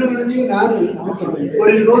ಎಲ್ಲ ಮನಸ್ಸಿಗೆ ನಾನು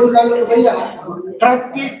ஒரு 20 ಕಾಲದ ಬಯ್ಯ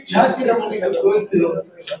ಪ್ರತಿ ಜಾತಿಯ ಮನೆಗೆ ಹೋಯ್ತು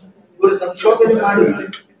ಒಂದು ಸಂಶೋಧನೆ ಮಾಡಿ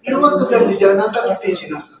 22 ಜನಾಂಗ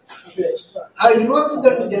ಕಟ್ಟಿಸಿನ. ಆ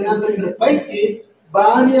 22 ಜನಾಂಗಗಳ ಪೈಕಿ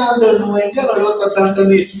ಬಾಣಿ ಆದನ್ನು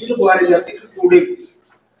 48 ಇಸ್ವಿಗೆ ಬಾರಿ ಜಾತಿ ಕೂಡಿ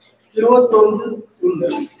 21 ಉಂಟು.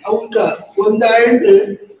 ಅವಕ್ಕ ಒಂದ ಎಂಟು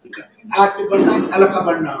ಆಟಿ ಬಣ್ಣ ಅಲಕ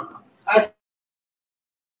ಬಣ್ಣ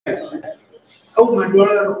ಅವು ಮಂಡೋಳ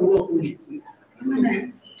ಕೂಡ ಕೂಡಿತ್ತು. ಆಮೇಲೆ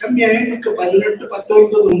ಕಮ್ಮಿ ಎಂಟಕ್ಕೆ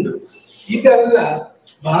 18-19 ಉಂಟು. ಇದೆಲ್ಲ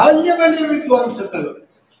ಬಾಲ್ಯದಲ್ಲಿ ವಿದ್ವಾಂಸಕರು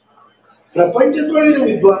ಪ್ರಪಂಚದೊಳಗಿನ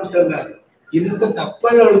ವಿದ್ವಾಂಸಲ್ಲ. ಇನ್ನಂತ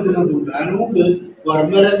ತಪ್ಪಲ್ಲ ಎಳೆದಿನದು ನಾನು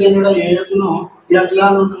ವರ್ಮರ ಜನಡ ಏನೋ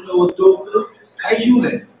ಎಲ್ಲಾನು ನಂಗೆ ಒತ್ತೋಗು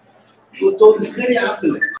ಕೈಯೂಲೆ ಗೊತ್ತೊಂದು ಸರಿ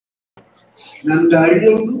ಆಗಲ್ಲ ನಂದು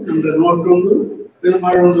ಅರಿಯೋದು ನಂದು ನೋಡ್ಕೊಂಡು ಇದು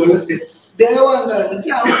ಮಾಡೋದು ಎಲ್ಲ ದೇವಾಂಗ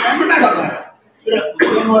ಅವ್ರು ಕನ್ನಡಗಾರ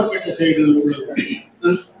ಸೋಮವಾರಪೇಟೆ ಸೈಡ್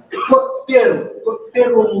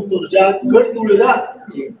ಕೊತ್ತೇರು ಒಂದು ಜಾತಿ ಗಡಿದುಳಿದ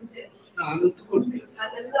ನಾನು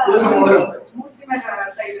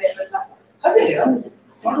ಅದೇ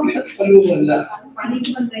ಕಲಿಯುವಲ್ಲ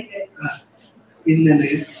ಇನ್ನೇ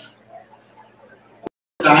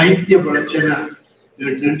ಸಾಹಿತ್ಯ ಬಳಚನ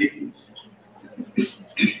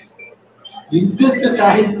ಇದ್ದದ್ದ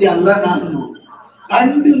ಸಾಹಿತ್ಯ ಅಲ್ಲ ನಾನು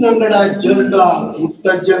ಕಂಡು ನನ್ನಡ ಜಂಗ ಮುಟ್ಟ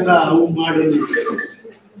ಜಂಗ ಅವು ಮಾಡಲು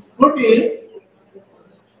ನೋಡಿ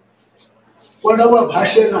ಕೊಡವ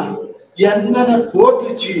ಭಾಷೆನ ಎಂದನ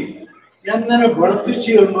ಕೋತಿಚಿ ಎಂದನ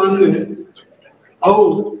ಬಳತಿಚಿ ಅನ್ನುವಂಗ ಅವು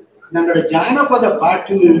ನನ್ನಡ ಜಾನಪದ ಪಾಠ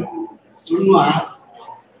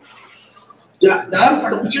ದಾರು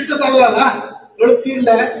ಪಡಪಿಚಿಟ್ಟದಲ್ಲ ಗೊತ್ತಿಲ್ಲ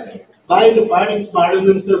ಬಾಯಿಲು ಪಾಡಿ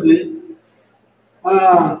ಮಾಡಿದಂಥದ್ದು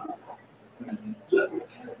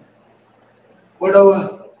ಕೊಡವ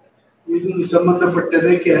ಇದು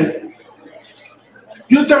ಸಂಬಂಧಪಟ್ಟದಕ್ಕೆ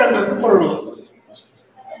ಯುದ್ಧರಂಗಕ್ಕೆ ಹೊರಡೋದು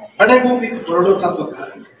ಪಡೆಭೂಮಿಗೆ ಹೊರಡೋಕಾಗ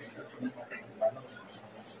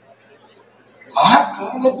ಆ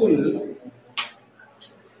ಕಾಲದಲ್ಲಿ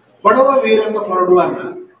ಕೊಡವ ವೀರಂಗ ಹೊರಡುವಾಗ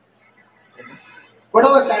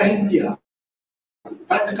ಕೊಡವ ಸಾಹಿತ್ಯ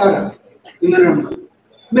ಪಾಠಕಾರ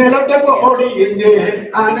ಮೇಲಟ್ಟಕ ಹೊಡಿ ಎಂಜೆ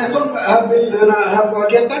ಆನೆ ಸೊಂಗ ಬಿಲ್ಲನ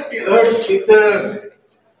ಹೊಗೆ ತಟ್ಟಿ ಹಡುತ್ತಿದ್ದ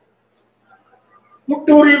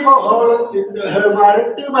ಮುಟ್ಟೂರಿಗೂ ಹೋಲುತ್ತಿದ್ದ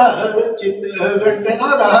ಮಾರಟ್ಟಿ ಬಹಲುತ್ತಿದ್ದ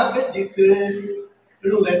ಗಂಟೆನಾದ ಹಾಗೆ ಚಿತ್ತ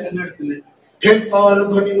ಹೇಳುವ ಕನ್ನಡದಲ್ಲಿ ಹೆಂಪಾಲು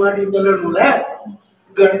ಧ್ವನಿ ಮಾಡಿದ್ದಲ್ಲ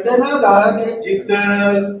ಗಂಟೆನಾದ ಹಾಗೆ ಚಿತ್ತ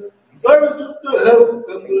ಬಳಸುತ್ತ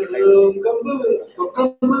ಕಂಬು ಕಂಬು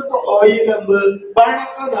ಕಂಬು ಆಯಿಲಂಬು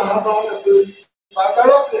ಬಾಣಕದ ಬಾಳಕು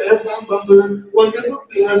ಪಾತಾಳಕ್ಕೆ ಕಂಬಂಬು ಒಂದು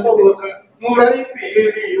ಮುಟ್ಟ ನೂರೈ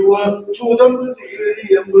ಬೇರಿಯುವ ಚೂದಂಬು ದೇರಿ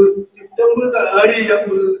ಎಂಬು ಚಿತ್ತಂಬು ದಾರಿ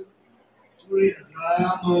ಎಂಬು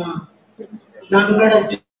ರಾಮ ನನ್ನಡ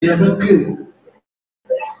ಜನಕ್ಕೆ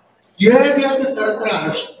ಏನಾದ ತರತ್ರ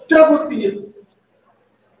ಅಸ್ತ್ರ ಗೊತ್ತಿದೆ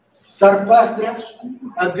ಸರ್ಪಾಸ್ತ್ರ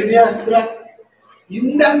ಅಗ್ನಿಯಾಸ್ತ್ರ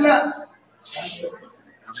ಇಂದಲ್ಲ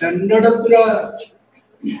ಕನ್ನಡದ್ರ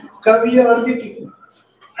ಕವಿಯ ಹೊಡೆದಿತ್ತು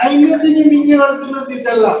ಐದಕ್ಕೆ ಮಿಂಜೆ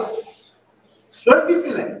ಹೊಡೆದಿಲ್ಲ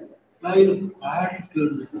ಹೊಡೆದಿತ್ತಿಲ್ಲ ಬಾಯಿಲು ಪಾಡಿ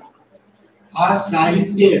ಆ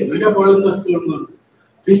ಸಾಹಿತ್ಯ ಮನೆ ಬಳಂದು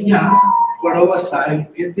பின்ன கொடவ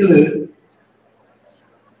சாகித்யத்தில்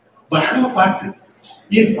ಬಾಳೋ ಪಾಠ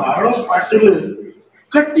ಈ ಬಾಳೋ ಪಾಠಲು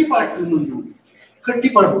ಕಟ್ಟಿ ಪಾಠ ಕಟ್ಟಿ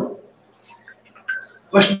ಪಾಡು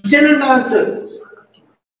ಕ್ವಶನ್ ಅಂಡ್ ಆನ್ಸರ್ಸ್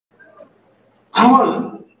ಅವ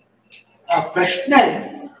ಆ ಪ್ರಶ್ನೆ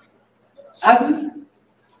ಅದು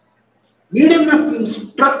ಮೀಡಿಯಂ ಆಫ್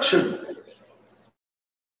ಇನ್ಸ್ಟ್ರಕ್ಷನ್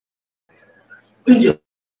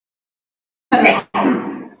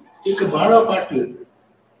ಈಗ ಬಾಳೋ ಪಾಠ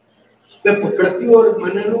ಪ್ರತಿಯೊಂದು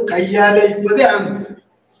ಮನೆಯಲ್ಲೂ ಕೈಯಾಲೆ ಇಪ್ಪದೇ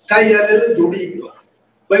ಕೈಯಾಲೆಲ್ಲ ದುಡಿ ಇಪ್ಪ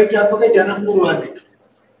ಬೈಟ್ ಹಾಕದೆ ಜನ ಕೂಡುವಾನೆ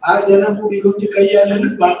ಆ ಜನ ಕೂಡಿ ರುಚಿ ಕೈಯಾಲೆಲ್ಲ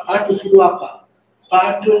ಪಾಠ ಶುರುವಾಪ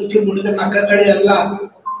ಪಾಠ ರುಚಿ ಮುಡಿದ ಮಕ್ಕಳೇ ಎಲ್ಲ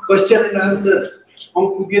ಕ್ವಶನ್ ಅಂಡ್ ಆನ್ಸರ್ ಅವ್ನು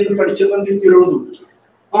ಕುದಿಯದು ಪಡಿಸಿ ಬಂದಿಟ್ಟಿರೋದು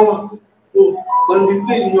ಅವ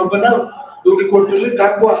ಬಂದಿದ್ದು ಇನ್ನೊಬ್ಬನ ದುಡಿ ಕೊಟ್ಟಲ್ಲಿ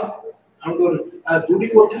ಕಾಕುವ ಅಂಡೋರು ಆ ದುಡಿ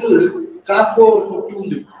ಕೊಟ್ಟಲು ಕಾಕುವ ಅವ್ರು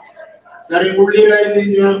ಕೊಟ್ಟು நிறைய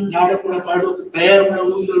உள்ளிராயில நாடக்கூட பாடுவதற்கு தயார்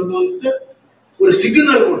பண்ண ஒரு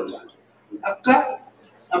சிக்னல் கொடுத்தாங்க அக்கா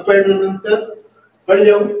அப்ப என்னன்ன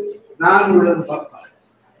பள்ளியவு நான் உள்ளது பார்ப்பாரு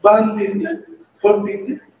ಬಂದಿದ್ದು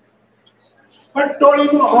ಕೊಟ್ಟಿದ್ದು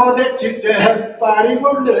ಪಟ್ಟೊಳಿಗೂ ಹೋದೆ ಚಿಟ್ಟೆ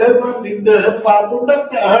ಪಾರಿಗೊಂಡು ಬಂದಿದ್ದ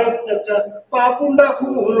ಪಾಪುಂಡಕ್ಕೆ ಹಳತ್ತಕ್ಕ ಪಾಪುಂಡ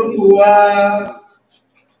ಕೂಲುಂಗುವ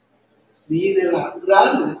ನೀನೆಲ್ಲ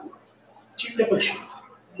ರಾನು ಚಿಟ್ಟೆ ಪಕ್ಷಿ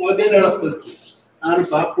ಮೊದಲು ಎಳಪ್ಪಂತು ನಾನು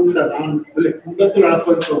ಪಾಪುಂಡ ನಾನು ಬಲೆ ಕುಂಡತ್ತು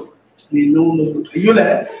ಎಳಪ್ಪಂತು ನೀನು ಅಯ್ಯುಲೆ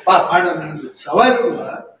ಪಾಡ ನಾನು ಸವಾಲು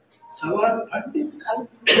ಪಂಡಿತ್ ಕಾಲ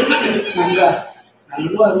ನಂಗ ನಾನು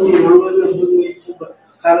 60-70 ವಯಸ್ಸು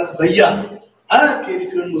ಕಾಲದ ಬಯ್ಯ ಆ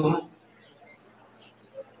ಕೇಳಿಕೊಂಡು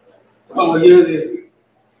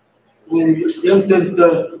ಎಂತೆಂತ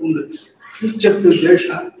ಒಂದು ಇಚ್ಚತ್ತು ದೇಶ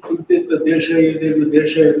ಇಂತೆಂತ ದೇಶ ಏನೇನು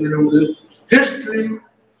ದೇಶ ಎಂದರೆ ಒಂದು ಹಿಸ್ಟ್ರಿ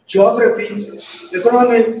ಜಿಯೋಗ್ರಫಿ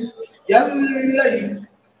ಎಕನಾಮಿಕ್ಸ್ ಎಲ್ಲ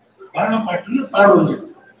ಬಾಣ ಪಾಠನು ಪಾಡೋದು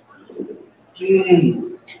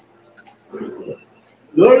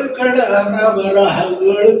ಏಳು ಕಡ ಬರಹ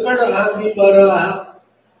ಏಳು ಕಡ ಹಾಗೆ ಬರಹ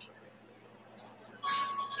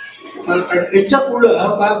ಹೆಚ್ಚಕುಳ್ಳ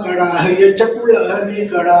ಪಾ ಕಡ ಹೆಚ್ಚಕುಳ್ಳ ನೀ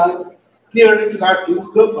ಕಡ ನೀ ಹೇಳಿದ ಕಾಟು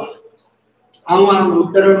ಗಪ್ಪ ಅವ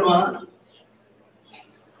ಉತ್ತರಮ್ಮ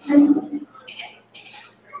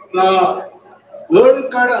ಏಳು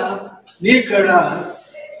ಕಡ ನೀ ಕಡ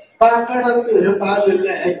ಪಾಕಡಂದು ಪಾಲಿಲ್ಲ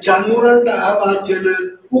ಚಣ್ಣೂರಂಡ ಬಾಚಲು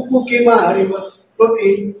ಉಕ್ಕುಕ್ಕಿ ಮಾರಿವ ಹೋಗಿ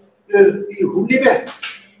ಈ ಹುಣ್ಣಿಮೆ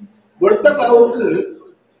ಹೊಡ್ತ ಬಾವುಕ್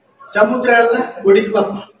ಸಮುದ್ರ ಎಲ್ಲ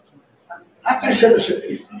ಹೊಡಿದ್ವಪ್ಪ ಆಕರ್ಷಣ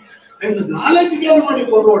ಶಕ್ತಿ ಎಂದು ನಾಲೆಜ್ಗೆ ಏನು ಮಾಡಿ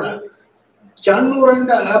ಕೊಡೋಣ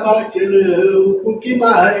ಚಣ್ಣೂರಂಡ ಬಾಚಲು ಉಕ್ಕುಕ್ಕಿ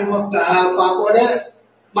ಮಾರಿ ಒಕ್ಕ ಪಾಕೋರೆ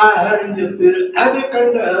ಮಾಹರಿಂಜತ್ತು ಅದು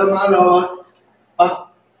ಕಂಡ ಮಾಲವ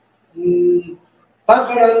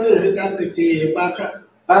ಪಾಕಡಂದು ಕಾಕಚ್ಚಿ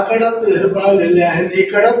ಪಾಕಡಂದು ಪಾಲಿಲ್ಲ ಹಂದಿ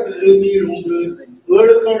ಕಡದ್ದು ನೀರುಂಡು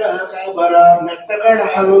ಏಳು ಕಡ ಕಾಬರ ಮೆತ್ತ ಕಡ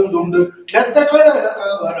ಹಾಲೊಂದುಂಡು ಮೆತ್ತ ಕಡ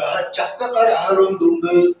ಕಾಬರ ಚತ್ತ ಕಡ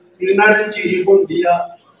ಹಾಲೊಂದುಂಡು ನೀನರಂಚಿ ಕೊಂಡಿಯ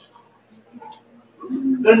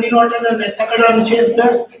ಗಣ್ಣಿನೊಟ್ಟನ ಮೆತ್ತ ಕಡ ಅನಿಸಿದ್ದ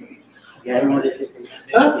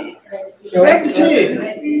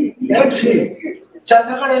ಚತ್ತ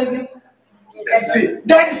ಕಡ ಇದೆ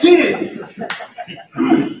ಡೆಡ್ ಸಿ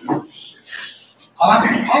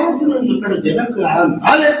ఇక్కడ జనకు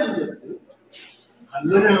నాలేసింది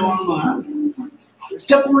అందరూ ఏమన్నా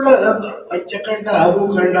పంచకుళ్ళ పంచకండ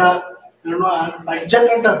భూಖಂಡ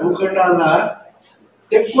పంచకంಡ ಭೂಖಂಡ ಅಲ್ಲ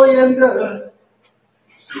ఎక్కువ ಎಂದ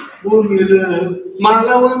ಭೂಮಿಲ್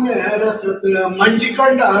ಮಾಲವನ್ನೇ ರಸತ್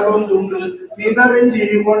ಮಂಜಿಕಂಡ ಅಲ್ಲೊಂದುಂಡು ನೀನರಂಜಿ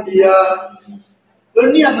ಕೊಂಡಿಯ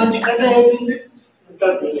ಗಣ್ಯ ಮಂಜಿಕಂಡ ಹೇಳ್ತಿಂది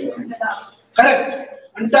ಕರೆಕ್ಟ್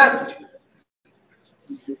ಅಂಟಾರ್ಕ್ಟಿಕ್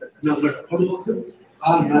நம்ம கொடுவோம்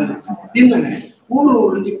இன்னே ஊர்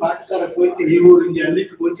ஊரிஞ்சு பாட்டுக்கார போயிட்டு ಈ ಊరించి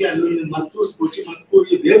ಅಲ್ಲಿಗೆ போச்சு ಅಲ್ಲಿ ಮತ್ತೂರು போச்சு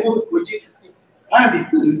ಮತ್ತೂರಿಗೆ ಬೇಗೂರು போச்சு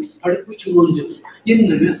ಆಡಿತು ಪಡುಪುಚು ಒಂಜದು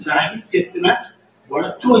ಇನ್ನೆ ಸಾಹಿತ್ಯத்திನ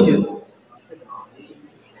ಒಳತು ಒಂಜದು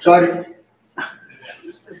ಸಾರಿ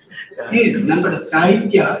ಈ ನಮ್ಮಡ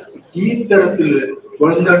ಸಾಹಿತ್ಯ ಈ ತರത്തിൽ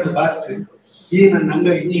ಒಳಂದಾಟ ಭಾಷೆ ಈ ನಂಗ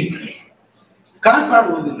ಇನ್ನಿ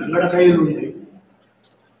ಕಾಪಾಡುವುದು ನಮ್ಮಡ ಕೈಯಲ್ಲಿ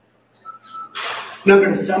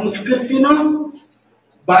ನಗಡ ಸಂಸ್ಕೃತಿನ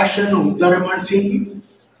ಭಾಷೆನ ಉದ್ಧಾರ ಮಾಡಿಸಿಂಗಿ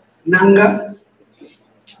ನಂಗ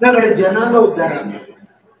ನಗಡ ಜನಾಂಗ ಉದ್ಧಾರ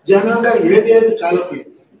ಜನಾಂಗ ಏದೇದು ಕಾಲಕ್ಕೆ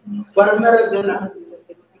ಪರಮರ ಜನ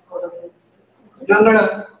ನಂಗಳ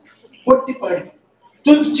ಕೊಟ್ಟಿ ಪಾಡಿ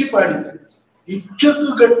ತುಚ್ಚಿ ಪಾಡಿ ಇಚ್ಚತ್ತು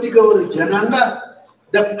ಗಟ್ಟಿಗವರ ಜನಾಂಗ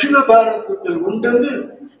ದಕ್ಷಿಣ ಭಾರತದಲ್ಲಿ ಉಂಡಂದು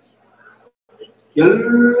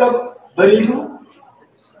ಎಲ್ಲ ಬರೀನು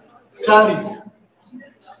ಸಾರಿ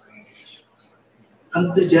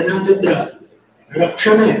ಅಂತ ಜನಾಂಗದ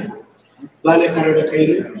ರಕ್ಷಣೆ ಬಾಲೆಕರಡ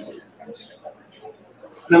ಕೈಲಿ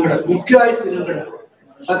ನಮ್ಮಡ ಮುಖ್ಯ ಆಯ್ತು ನಮ್ಮಡ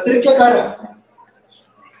ಪತ್ರಿಕೆಕಾರ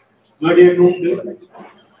ಮಾಡಿ ನುಂಡು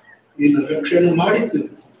ಇನ್ನು ರಕ್ಷಣೆ ಮಾಡಿದ್ದು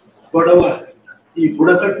ಕೊಡವ ಈ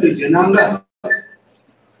ಬುಡಕಟ್ಟು ಜನಾಂಗ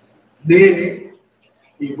ಬೇರೆ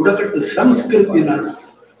ಈ ಬುಡಕಟ್ಟು ಸಂಸ್ಕೃತಿನ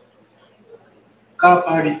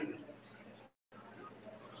ಕಾಪಾಡಿದ್ದು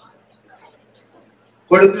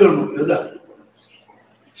ಕೊಡುತ್ತೇವೆ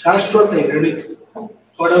ಶಾಶ್ವತ ಎರಡಿ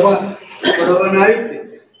ಕೊಡವನಾಯಿತು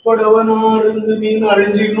ಕೊಡವನಾರಂದು ನೀನು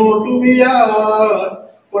ಅರಂಜಿ ನೋಟುವಿಯಾ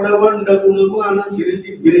ಕೊಡವಂಡ ಗುಣಮಾನ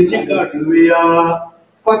ಬಿರಿಜಿ ಕಾಟುವಿಯಾ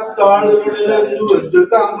ಪತ್ತಾಳುಗಳಂದು ಎದ್ದು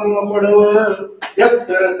ಕಾಮಮ ಕೊಡವ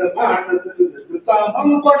ಎತ್ತರದ ಮಾಡದು ಎದ್ದು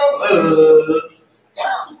ಕಾಮಮ ಕೊಡವ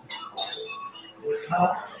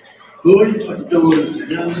ಗೋಳಿ ಪಟ್ಟವರು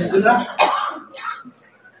ಜನಾಂಗದ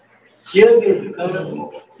ಏಳು ಕಾಲ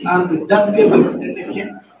ನಾನು ದಕ್ಕೆ ಬರುತ್ತೇನೆ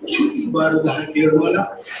ಚುಟ್ಟಿ ಬಾರದ ಹಾಗೆ ಹೇಳುವಲ್ಲ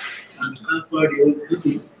ನಾನು ಕಾಪಾಡಿ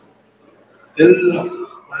ಹೋಗ್ತೀನಿ ಎಲ್ಲ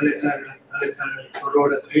ಬಾಲೆಕಾರಣ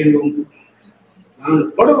ಕೊಡೋಡ ಕೈಯಲ್ಲಿ ಉಂಟು ನಾನು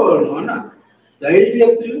ಕೊಡುವವನು ಅನ್ನ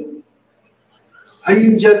ಧೈರ್ಯത്തിൽ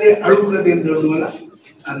ಅಂಜದೆ ಅಳುಕದೆ ಎಂದಲ್ಲ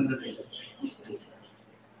ಅಂದರೆ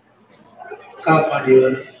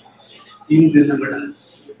ಕಾಪಾಡಿಯವನು ಇಂದು ನಮ್ಮಡ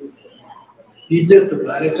ಇಜ್ಜತ್ತು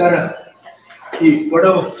ಬಾಲೆಕಾರ ಈ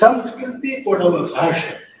ಕೊಡವ ಸಂಸ್ಕೃತಿ ಕೊಡವ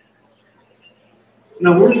ಭಾಷೆ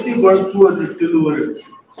ನಾವು ಉಳಿತಿ ಬಳಸುವುದು ತಿಳುವರು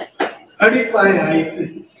ಅಡಿಪಾಯ ಆಯ್ತು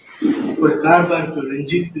ஒரு ಕಾರ್ಬಾರ್ಕು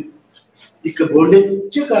ರಂಜಿತ್ತು ಇಕ್ಕ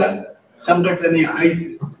ಬೊಂಡೆಚ್ಚ ಸಂಘಟನೆ ಆಯ್ತು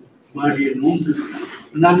ಮಾಡಿ ನೂಂಡು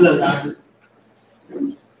ನಲ್ಲದಾಡು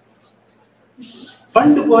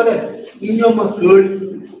ಪಂಡು പോലെ ಇನ್ನೊಮ್ಮ ಕೇಳಿ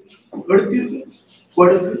ಕೊಡ್ತಿದ್ದು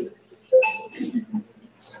ಕೊಡದು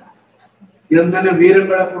ಎಂದನ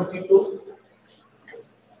ವೀರಗಳ ಕೊಡ್ತಿತ್ತು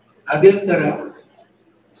ಅದೇ ತರ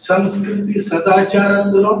ಸಂಸ್ಕೃತಿ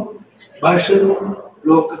ಸದಾಚಾರದನು ಭಾಷೆನು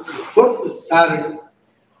ಲೋಕಕ್ಕೆ ಕೊಟ್ಟು ಸಾರಡು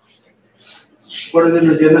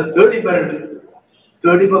ಕೊಡದನ್ನು ಜನ ತೋಡಿ ಬರಡು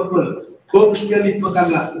ತೋಡಿ ಬಪ್ಪ ಕೋಪಿಸ್ಟಲ್ಲಿ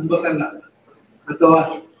ಇಪ್ಪಕಲ್ಲ ಅಥವಾ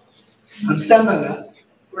ಅಂತಂದಾಗ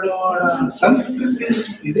ಕೊಡೋಣ ಸಂಸ್ಕೃತಿ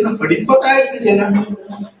ಇದನ್ನ ಪಡಿಬೇಕಾಯ್ತು ಜನ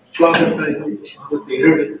ಸ್ವಾಗತ ಸ್ವಾಗತ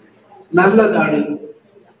ಎರಡು ನಲ್ಲದಾಡು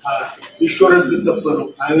ಆ ಈಶ್ವರದ್ದು ತಪ್ಪನು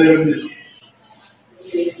ಆವೇರನ್ನು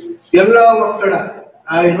ಎಲ್ಲ ಒಕ್ಕಡ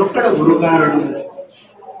ಆ ಒಕ್ಕಡ ಗುರುಕಾರಣ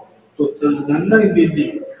ನನ್ನ ಬಿದ್ದಿ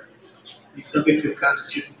ಈ ಸಭೆಗೆ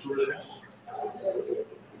ಕಾಚಿಟ್ಟುಕೊಳ್ಳುವ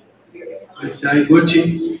ಸಾಯಿ ಗೋಚಿ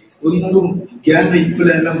ಒಂದು ಜ್ಞಾನ ಇಪ್ಪಲ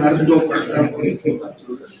ಎಲ್ಲ ಮಾಡಿದ್ರು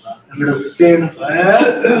ನಮ್ಮಡ ಉತ್ತೇಣ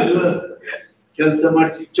ಕೆಲಸ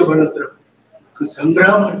ಮಾಡಿ ಇಚ್ಛೆ ಬಲತ್ರ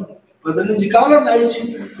ಸಂಗ್ರಹ ಮಾಡಿ 15 ಕಾಲ ನಾಯಿಸಿ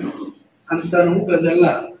ಅಂತ ನಮ್ಗೆ ಅದೆಲ್ಲ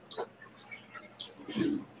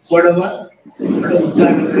ಕೊಡವ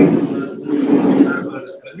ಉದ್ದಾರ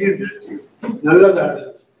ನಲ್ಲದಾಡ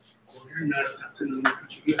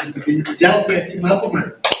ಜಾಸ್ತಿ ಹಚ್ಚಿ ಮಾಪ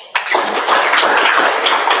ಮಾಡಿ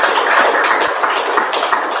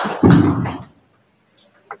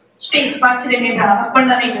ಶ್ರೀ ಬಾಚಿರನಿಂದ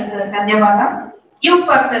ಅಪ್ಪಣ್ಣನಿಗೆ ಧನ್ಯವಾದ. ಇವು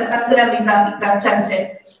ಪಕ್ಕ ತಂತ್ರವಿಧ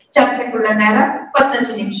ಚರ್ಚೆக்குள்ள நேரம்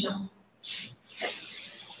 15 நிமிஷம்.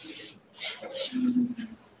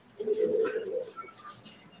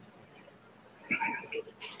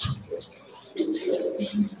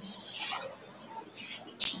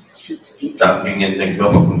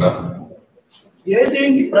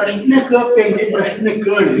 ಏನೇನು ಪ್ರಶ್ನೆ ಕೇಳಿ ಪ್ರಶ್ನೆ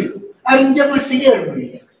ಕೇಳಿ ಅರಿಂಜ ಮಟ್ಟಿಗೆ ಹೇಳ್ಬಿಡಿ.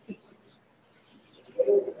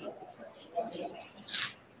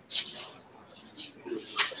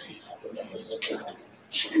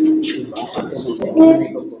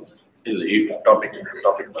 ಇಲ್ಲ ಈ ಟಾಪಿಕ್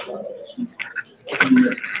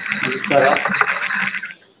ನಮಸ್ಕಾರ.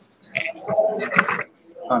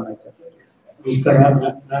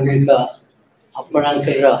 ನಾನೀಗ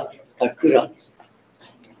ಅಪ್ಪಣಾಂತರ ತಕ್ಕರ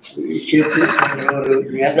ஒரு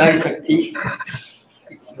மேதாவி சக்தி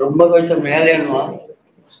ரொம்ப வருஷம் மேலேனுவா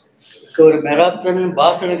ஒரு ಮೆರಾಥನ್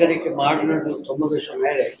ಭಾಷಣಗಳಿಗೆ ಮಾಡಿರೋದು 90 ವರ್ಷ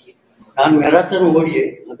ಮೇಲೆ. ನಾನು ಮೆರಾಥನ್ ಓಡಿಯೇ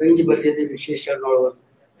 15 ಬರೆಯದೆ ವಿಶೇಷ ನೋಡುವ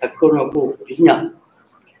ತಕ್ಕನಪ್ಪು ವಿಜ್ಞಾ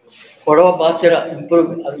ಕೊಡವ ಭಾಷೆಯ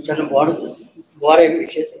ಇಂಪ್ರೂವ್ ಅದು ಚೆನ್ನಾಗಿ ಮಾಡುದು ಬಾರೆ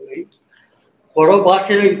ವಿಷಯ ಕೊಡವ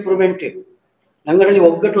ಭಾಷೆಯ ಇಂಪ್ರೂವ್ಮೆಂಟ್ ನಂಗಳಲ್ಲಿ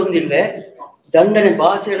ಒಗ್ಗಟ್ಟು ಹೊಂದಿಲ್ಲ ದಂಡನೆ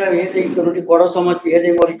ಭಾಷೆಯ ಏದೇ ಇದ್ದು ಕೊಡವ ಸಮಾಜ ಏದೇ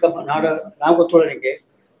ಮೂಲಕ ನಾಡ ನಾಗೊತ್ತೋಳರಿಗೆ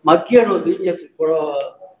ಮಕ್ಕಿ ಅನ್ನೋದು ಕೊಡವ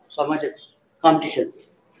ಸಮಾಜ ಕಾಂಪಿಟೇಷನ್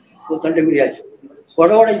ತಂಡ ಮಿರಿಯಾಜ್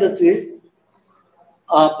ಕೊಡವಡ ಇದತ್ತು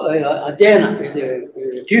ಅಧ್ಯಯನ ಇದು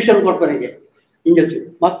ಟ್ಯೂಷನ್ ಕೊಡ್ಪನಿಗೆ ಇಂಜತ್ತು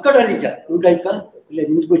ಮಕ್ಕಳಲ್ಲಿ ನಿಜ ಉಂಟಾಯ್ಕ ಇಲ್ಲ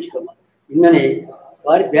ನಿಂತ್ಕೋಚಿಕಮ್ಮ ಇನ್ನನೇ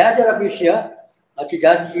ಭಾರಿ ಬೇಜಾರ ವಿಷಯ ಅತಿ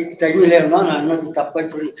ಜಾಸ್ತಿ ಟೈಮ್ ಇಲ್ಲ ನಾನು ಅನ್ನೋದು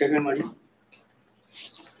ತಪ್ಪಾಯ್ತು ಕ್ಷಮೆ ಮಾಡಿ.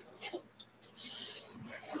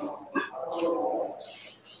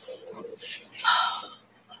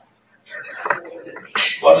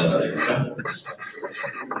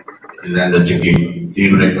 ಇದರಿಂದ ಚಿಕ್ಕಿ ಟೀ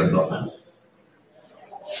ಬ್ರೇಕ್ ಅಂತ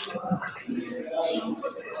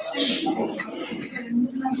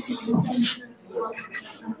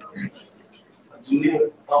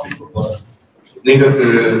നിങ്ങൾക്ക്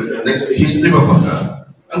നെಕ್ಸ್ಟ್ ಹಿಸ್ಟ್ರಿ ಬರ್ಬೇಕ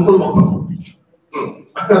ಅಂಕಲ್ ಬರ್ಬೇಕು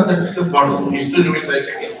ಅಕ್ಕ ಅಂತ ಡಿಸ್ಕಸ್ ಮಾಡೋದು ಹಿಸ್ಟ್ರಿ ರಿವೈಸ್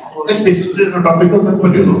ಆಯ್ತು ನೆಕ್ಸ್ಟ್ ಹಿಸ್ಟ್ರಿ ಟಾಪಿಕ್ ಅಂತ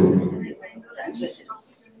ಬಂದಿದ್ದು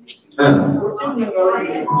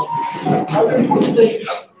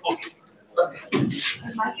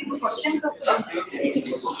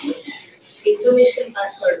information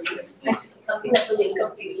password something that was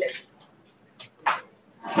incomplete left.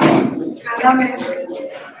 Kodavaame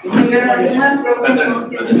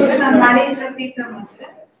ನಾನು ಮಾಡಿ ಪ್ರಸಿದ್ಧ ಮಾತ್ರ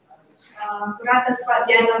ಪುರಾತತ್ವ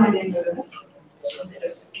ಅಧ್ಯಯನ ಮಾಡಿದ್ರು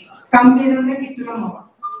ಕಂಪ್ಲೀಟ್ ಕಿತ್ತೂರು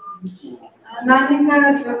ನಾನೀಗ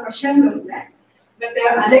ಕ್ವಶನ್ ಬಂದ್ರೆ ಮತ್ತೆ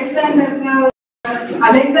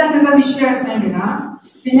ಅಲೆಕ್ಸಾಂಡರ್ನ ವಿಷಯ ಅಂತಂದ್ರೆ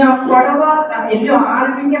പിന്നെ ಕೊಡವ ಎಲ್ಲೋ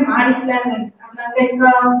ಆಳ್ವಿಕೆ ಮಾಡಿಲ್ಲ ನಂಗೆ ಈಗ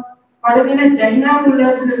ಕೊಡವಿನ ಜೈನ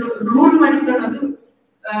ರೂಲರ್ಸ್ ರೂಲ್ ಮಾಡಿಕೊಳ್ಳೋದು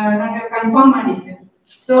ನಂಗೆ ಕನ್ಫರ್ಮ್ ಮಾಡಿದ್ದೆ.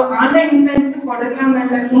 ಸೊ ಆದ ಇನ್ಫ್ಲುಯೆನ್ಸ್ ಕೊಡಗ್ರಾಮ್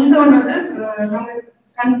ಎಲ್ಲ ಉಂಟು ಅನ್ನೋದು ನಂಗೆ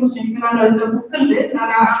ಕನ್ಫ್ಯೂಷನ್. ನಾನು ಒಂದು ಬುಕ್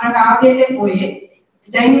ನಾನು ಆವೇಲೆ போய்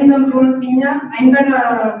Jainism rule pin ಐಂಗಡ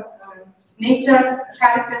nature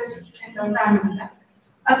characteristics ಅಂತ ಉಂಟಾಗಿಲ್ಲ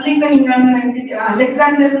ಅದ್ಲಿಂದ ಹಿಂಗ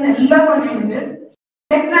ಅಲೆಕ್ಸಾಂಡರ್ ಎಲ್ಲ ಬಂದಿದೆ.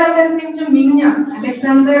 ಅಲೆಕ್ಸಾಂಡರ್ ಮಿಂಚ ಮಿಂಜ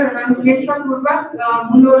ಅಲೆಕ್ಸಾಂಡರ್ ಕ್ರಿಸ್ತ ಪೂರ್ವ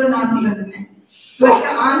 300-400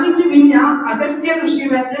 ಆಮಿಂಚ ಮಿಂಜ ಅಗಸ್ತ್ಯ ಋಷಿ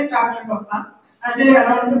ಚಾಪ್ಟರ್ ಪಪ್ಪ ಅದು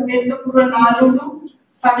ಅರೌಂಡ್ ಕ್ರಿಸ್ತ ಪೂರ್ವ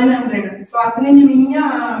 400-700. ಸೊ ಅದನ್ನ ಮಿಂಜ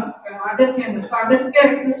ಅಗಸ್ತ್ಯ ಸೊ ಅಗಸ್ತ್ಯ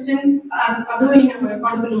ಎಕ್ಸಿಸ್ಟೆನ್ಸ್ ಅದು ಹಿಂಗ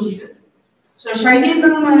ಪಡೆದು ಉಂಟು. ಸೊ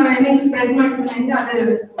ಶೈನಿಸಂ ಏನೇನು ಸ್ಪ್ರೆಡ್ ಮಾಡ್ಕೊಂಡ್ರೆ ಅದು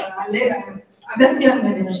ಅಲ್ಲೇ ಅಗಸ್ತ್ಯ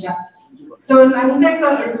ಅಂದ್ರೆ ವಿಷಯ. ಸೊ ನಂಗೆ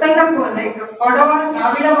ಇಟ್ಟಂಗ ಲೈಕ್ ಕೊಡವ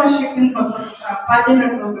ದ್ರಾವಿಡ ಭಾಷೆಗಿನ ಪಾಜೆ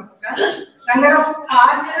ನಡ್ಕೋಬೇಕ ನಂಗಡ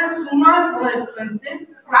ಪಾಜೆರ ಸುಮಾರು ವರ್ಡ್ಸ್ ಬಂತು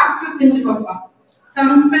ಪ್ರಾಕೃತಿಂಚ ಪಪ್ಪ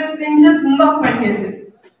ಸಂಸ್ಕೃತಿಂಚ ತುಂಬಾ ಪಡೆಯದು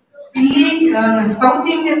ಇಲ್ಲಿ ಸೌತ್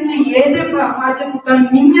ಇಂಡಿಯನ್ಲಿ ಏದೇ ಪಾಜೆ ಪುಟ್ಟ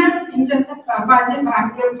ಮಿಂಜ ಇಂಚಂತ ಪಾಜೆ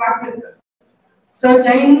ಪ್ರಾಕೃತ. ಸೊ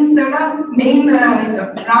ಜೈನ್ಸ್ ಮೇನ್ ಇದು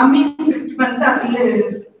ರಾಮಿ ಸ್ಕ್ರಿಪ್ಟ್ ಬಂತ ಅಲ್ಲಿ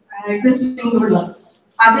ಎಕ್ಸಿಸ್ಟಿಂಗ್ ಉಳ್ಳ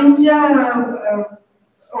ಅದಿಂಚ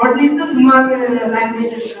ಒಡ್ಲಿದ್ದು ಸುಮಾರು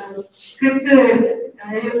ಲ್ಯಾಂಗ್ವೇಜಸ್ ಸ್ಕ್ರಿಪ್ಟ್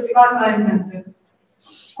ಇವಾಗ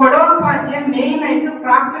ಕೊಡವ ಭಾಷೆ ಮೇನ್ ಆಯ್ತು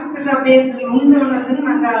ಪ್ರಾಕೃತ ಪ್ರಾಕೃತಿಕ ಬೇಸ್ ಉಂಡು ಅನ್ನೋದನ್ನ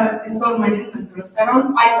ನಂಗೆ ಡಿಸ್ಕವರ್ ಮಾಡಿದ್ರು. ಅರೌಂಡ್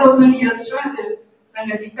 5000 years ಅದು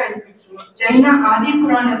ನಂಗೆ ದಿಕ್ಕಾಯ್ತು. ಜೈನ ಆದಿ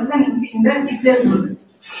ಪುರಾಣದ ನಿಂದ ಇದ್ದೇ ಇರ್ಬೋದು.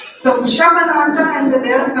 ಸೊ ವೃಷಭನಾಥ ಅಂಡ್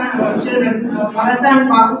ದೇವಸ್ಥಾನ ಭರತ ಅಂಡ್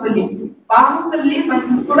ಬಾಹುಬಲಿ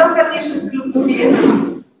ಕುಡ ಪ್ರದೇಶದಲ್ಲಿ ಕೂಡಿ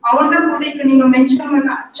ಅವನ ಕೂಡಿ ನೀನು ಮೆನ್ಷನ್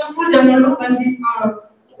ಅಚ್ಚಪ್ಪು ಜನರು ಬಂದಿ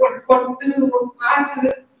ಕೊಟ್ಟು ಹಾಕಿ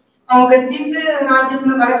ಅವ ಗದ್ದಿದ್ದ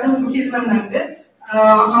ರಾಜ್ಯದ ಭರತನ ಹುಟ್ಟಿದ್ ಬಂದಂಗ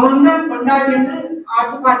ಅವನ್ನ ಕೊಂಡಾಡಿದ್ದು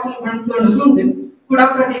ಆಟು ಪಾಟಿ ಬಂತು ಅನ್ನೋದು ಉಂಟು ಕುಡ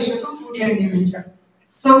ಪ್ರದೇಶಕ್ಕೂ ಕೂಡಿ ನಿಜ.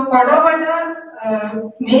 ಸೊ ಕೊಡವದ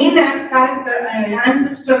ಮೇನ್ ಕ್ಯಾರೆಕ್ಟರ್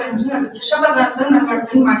ಆನ್ಸಿಸ್ಟರ್ ಅಂಚ ಅದು ವೃಷಭನಾಥನ ನಾವು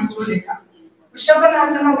ಅರ್ಥ ಮಾಡಿಕೊಳ್ಳೇಕ.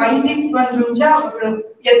 ವೃಷಭನಾಥನ ವೈದಿಕ್ಸ್ ಬಂದ್ರುಂಚ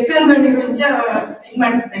ಎತ್ತಂಗಂಡಿರುಂಚ ಇದು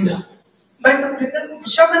ಮಾಡ್ತಿದ್ದಂಗ. ಬಟ್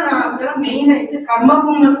ವೃಷಭನಾಥ ಮೇನ್ ಆಯ್ತು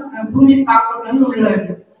ಭೂಮಿ ಸ್ಥಾಪಕನು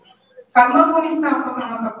ಉಳ್ಳವರು. ಕರ್ಮಭೂಮಿ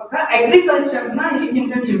ಸ್ಥಾಪಕ ಅಗ್ರಿಕಲ್ಚರ್ ನ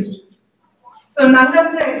ಇಂಟ್ರಡ್ಯೂಸ್ಡ್. ಸೊ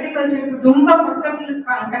ನಂಗಂತ ಅಗ್ರಿಕಲ್ಚರ್ ತುಂಬಾ ಪಕ್ಕದ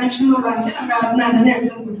ಕನೆಕ್ಷನ್ ಉಳ್ಳ ಅಂತ ನಂಗೆ ಅದನ್ನ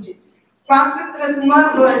ಹೇಳ್ಕೊಂಡು ಪ್ರಾಕೃತ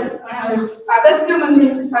ಸುಮಾರು ಅಗಸ್ತ್ಯ ಮಂದಿ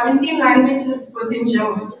 17 ಲ್ಯಾಂಗ್ವೇಜಸ್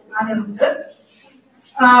ಗೊತ್ತಿಂಚವು ಅನ್ನೋದು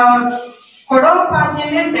ಕೊಡವ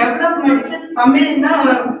ಭಾಷೆನೇ ಡೆವಲಪ್ ಮಾಡಿದ್ರೆ ತಮಿಳ್ನ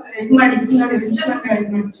ಇದು ಮಾಡಿದ್ದು ನೋಡಿದ್ರೆ ನಂಗೆ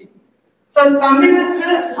ಇದು ಮಾಡಿಸಿ. ಸೊ ತಮಿಳಕ್ಕೆ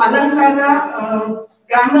ಅಲಂಕಾರ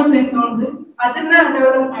ಗ್ರಾಮರ್ಸ್ ಅಂತ ಉಂಟು ಅದನ್ನ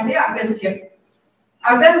ಡೆವಲಪ್ ಮಾಡಿ ಅಗಸ್ತ್ಯ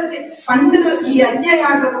ಪಂಡ್ ಈ ಅನ್ಯಾಯ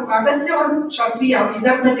ಆಗಬೇಕು. ಅಗಸ್ತ್ಯ ವಾಸ್ ಕ್ಷತ್ರಿಯ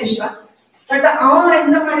ವಿದರ್ಭ ದೇಶ. ಬಟ್ ಅವ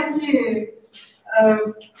ಎಂತ ಮಾಡಿಸಿ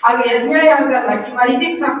ಆಗ ಯಜ್ಞಾಯ ಆಗಲ್ಲ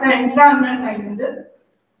ವೈದಿಕ ಸಾಕ ಎಂಟ್ರ ಅನ್ನೋ ಟೈಮಿಂದ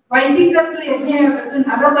ವೈದಿಕದಲ್ಲಿ ಯಜ್ಞಾಯ ಆಗತ್ತೆ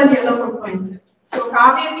ನರಬಲಿ ಎಲ್ಲ ಕೊಡ್ಪಾಯ್ತು. ಸೊ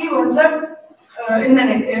ಕಾವೇರಿ ಹೊಸ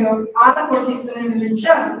ಆತ ಕೊಡ್ತಿತ್ತು ನಿಜ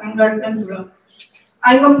ಹಂಗಡ್ತಂದ್ರು.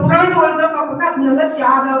 ಹಂಗ ಪುರಾಣ ಹೊರದೋಗ್ಬೇಕು ಅದನ್ನೆಲ್ಲ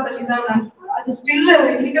ತ್ಯಾಗ ಬಲಿದಾನ ಅದು ಸ್ಟಿಲ್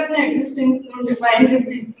ಇಲ್ಲಿಗತ್ನೆ ಎಕ್ಸಿಸ್ಟೆನ್ಸ್ ನೋಡಿ 500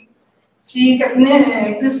 BC ಕಟ್ನೆ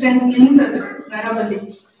ಎಕ್ಸಿಸ್ಟೆನ್ಸ್ ನಿಂತದು ನರಬಲಿ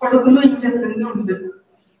ಕೊಡಗುಲು ಇಂಚಂದು ಉಂಟು.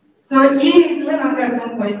 ಸೊ ಈ ರೀತಿಯಲ್ಲಿ ನಮ್ಗೆ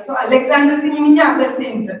ಅರ್ಥನ್ ಹೋಯ್ತು. ಸೊ ಅಲೆಕ್ಸಾಂಡರ್ ನಿಮಗೆ ಅಗಸ್ತ್ಯ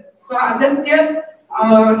ಅಂತ. ಸೊ ಅಗಸ್ತ್ಯ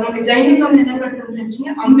ನಮ್ಗೆ ಜೈನಿಸಂ ನೆನಪಟ್ಟಂತ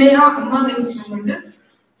ಅಮ್ಮೆಯ ಅಮ್ಮ ನಿಂತ್ಕೊಂಡು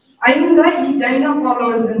ಹಂಗ ಈ ಜೈನ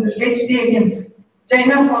ಫಾಲೋವರ್ಸ್ ವೆಜಿಟೇರಿಯನ್ಸ್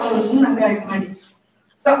ಜೈನ ಫಾಲೋವರ್ಸ್ ನಂಗೆ ಇದು ಮಾಡಿ.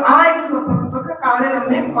 ಸೊ ಆ ಇದು ಪಕ್ಕ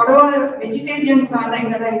ಕಾಲರಮ್ಮೆ ಕೊಡವ ವೆಜಿಟೇರಿಯನ್ಸ್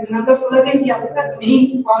ಆದಂಗೆಲ್ಲ ಇದು ನಂಗೆ ಕುಲದ ಇತಿಹಾಸದ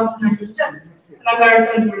ಮೇನ್ ಕಾಸ್ ನಡಿಚ ನಂಗೆ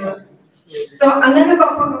ಅರ್ಥಂದು. ಸೊ ಅನ್ನದ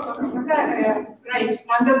ಪಕ್ಕ ರೈಟ್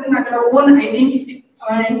ನಂಗಕ್ಕೆ ನಗರ ಓನ್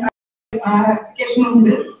ಐಡೆಂಟಿಫಿಕೇಶನ್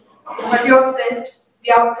ಉಂಟು. What you said, we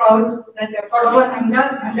are proud that Kodava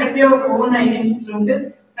Nagade own identity ಉಂಟು.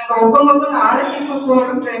 ನಂಗೆ ಒಬ್ಬೊಬ್ಬ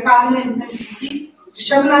ಆಳಕ್ಕೆ ಕಾರಣ ಎಂತ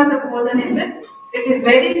Vishwanath ಬೋಧನೆಯಿಂದ it is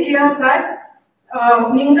very clear that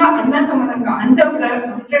ನಿಂಗ ಅಣ್ಣ ತಮ್ಮನಂಗ 100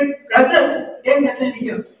 ಬ್ರದರ್ಸ್ ದೇ ಸೆಟಲ್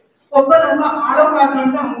ಹಿಯರ್. ಒಬ್ಬ ನಮ್ಮ ಆಳೋಕಾಗ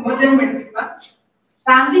ಅಂತ ಬೋಧನೆ ಮಾಡ್ತಿದ್ದ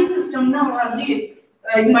ಫ್ಯಾಮಿಲಿ ಸಿಸ್ಟಮ್ ನ ಅಲ್ಲಿ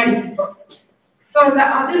ಇದು ಮಾಡಿದ್ರು. ಸೊ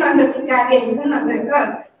ಅದು ನಂಗೆ ಕ್ಯಾರಿ ಆಗಿದೆ ನಂಗೆ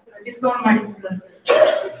ಡಿಸ್ಕವರ್ ಮಾಡಿದ್ರು.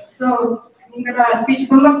 ಸೊ ನಿಮ್ಗೆಲ್ಲ ಸ್ಪೀಚ್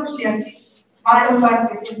ತುಂಬಾ ಖುಷಿ ಆಚಿ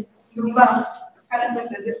ಮಾಡ್ತಿದ್ದೆ ತುಂಬಾ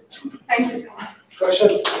ಕಲಂತದ್ದು. Thank you so much.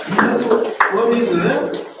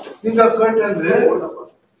 ನಿಂಗ ಕೊಟ್ಟಂದ್ರೆ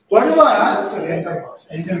ಕೊಡವ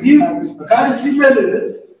ಈ ಕಾಡಿಸಿ ಮೇಲೆ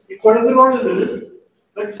ಈ ಕೊಡದ್ರೊಳಗೆ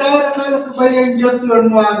ಒಟ್ಟಾರಕ್ಕೆ ಬೈ ಅಂಜತ್ತು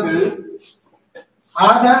ಅನ್ನುವಾಗ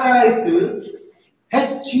ಆಧಾರ ಆಯ್ತು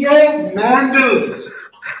HA ಮ್ಯಾಂಗಲ್ಸ್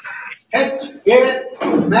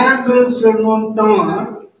ಅನ್ನುವಂತವ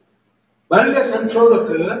ಒಳ್ಳೆ ಸಂಶೋಧಕ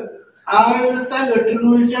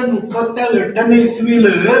 1838 ಇಸ್ವಿಲ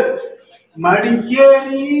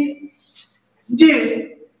ಮಡಿಕೇರಿ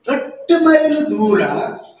 8 ಮೈಲ್ ದೂರ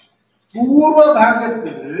ಪೂರ್ವ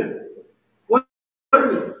ಭಾಗದಲ್ಲಿ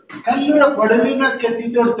ಕಲ್ಲುರ ಕೊಡಲಿನ ಕಳತಿ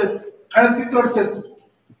ತೊಡ್ತದ್ದು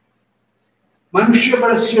ಮನುಷ್ಯ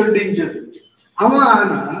ಬಳಸಿಕೊಂಡಿಂಜದು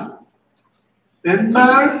ಅವನ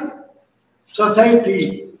ಬೆಂಗಾಲ್ ಸೊಸೈಟಿ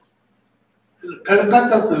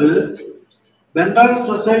ಕಲ್ಕತ್ತಾದ ಬೆಂಗಾಲ್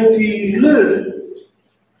ಸೊಸೈಟಿயில்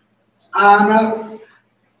ஆன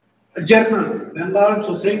ஜர்னல் பெங்கால்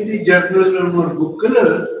சொசைட்டி ஜர்னல் ஒரு புக்கில்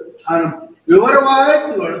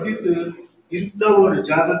விவரமாய்த்து எழுதிட்டு இந்த ஒரு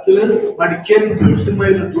ஜாகத்தில் மடிக்கேரி 8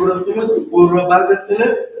 மைல் தூரத்தில் பூர்ವ ಭಾಗத்தில்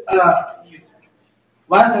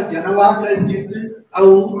ವಾಸ ಜನವಾಸ ಇದ್ದಿತ್ತು.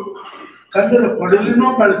 ಅವು ಕಲ್ಲರ ಕೊಡಲಿನೋ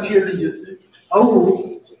ಬಳಸಿ ಹಿಡಿದಿತ್ತು. ಅವು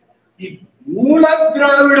ಈ ಮೂಲ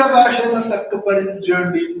ದ್ರಾವಿಡ ಭಾಷೆನ ತಕ್ಕ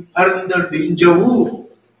ಅರ್ಧಂಜವು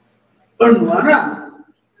ಅನ್ನುವನ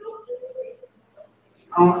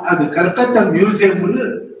ಅದು ಕಲ್ಕತ್ತಾ ಮ್ಯೂಸಿಯಂ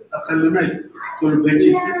ಆ ಕಲ್ಲುನ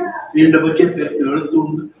ಬೆಚ್ಚಿತ್ತು. ಎಂಡ ಬಗ್ಗೆ ಎಳುತ್ತು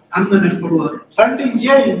ಉಂಟು ಅಂಗನೆ ಕೊಡುವ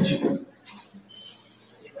ಪಂಡಿಂಜಿಯ ಇಂಚಿ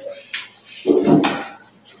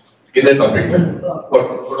ಇದೇ ಟಾಪಿಕ್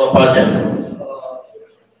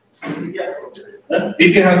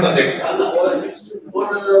ಇತಿಹಾಸ ನೆಕ್ಸ್ಟ್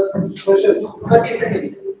 30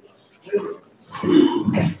 seconds.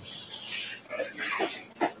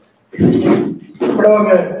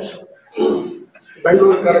 ಕೊಡವಾಮೆ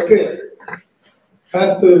ಬೆಂಗಳೂರು ಕರಕ್ಕೆ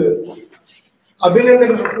பார்த்து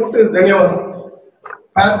அபிநந்தனுக்கு கூட்டு ಧನ್ಯವಾದ.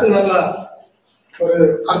 பார்த்து நல்ல ஒரு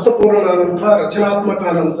ಅರ್ಥಪೂರ್ಣನಾದಂಥ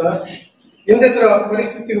ರಚನಾತ್ಮಕನಾದಂಥ ಇಂದಿತರ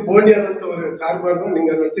ಪರಿಸ್ಥಿತಿಗೆ ಬೋಂಡಿಯಾದಂಥ ஒரு ಕಾರ್ಬಾರ್ನ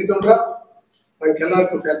நீங்க நடத்திட்டோம்ன்றா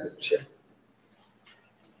நமக்கு பார்த்து ಖುಷಿ.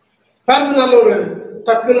 பார்த்து நல்ல ஒரு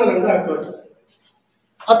ತಕ್ಕನ ನಂಗೆ ಹಾಕೋದು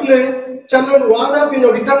ಅತ್ಲೆ ಚನ್ನೊಂದು ವಾದ ಪಿನ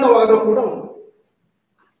ವಿತರಣ ವಾದ ಕೂಡ ಉಂಟು.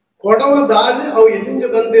 ಕೊಡವ ದಾರಿ ಅವು ಎಲ್ಲಿಂದ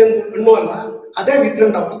ಬಂದೆ ಅಂತ ಅನ್ನುವಲ್ಲ ಅದೇ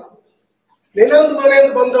ವಿತರಣವಾದ. ನೀನೊಂದು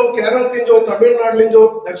ಮನೆಯಿಂದ ಬಂದವು ಕೇರಳದಿಂದ ತಮಿಳುನಾಡಿನಿಂದ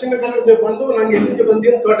ದಕ್ಷಿಣ ಕನ್ನಡದಿಂದ ಬಂದವು ನಂಗೆ ಎಲ್ಲಿಂದ ಬಂದಿ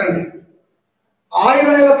ಅಂತ ಕೇಟಣೆ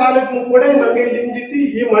 1000 ಕಾಲಕ್ಕೆ ಕೂಡ ನಂಗೆ ಎಲ್ಲಿಂಜಿತಿ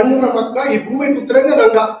ಈ ಮಣ್ಣಿನ ಪಕ್ಕ ಈ ಭೂಮಿ ಪುತ್ರಂಗ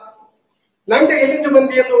ನಂಗೆ ಎಲ್ಲಿಂದ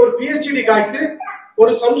ಬಂದಿ ಅಂತ ಒಂದು PhD ಕಾಯ್ತು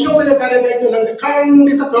ಒಂದು ಸಂಶೋಧನೆ ಕಾರ್ಯಕ್ಕಾಯ್ತು ನಂಗೆ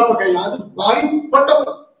ಖಂಡಿತ ಕಾಪಕಯ್ಯ ಅದು ಭಾರಿ ಪಟ್ಟವ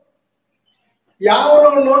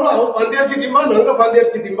ಯಾವನೋ ಅವು ಬಂದಿರ್ತಿದ್ದಿಮ್ಮ ನಂಗೆ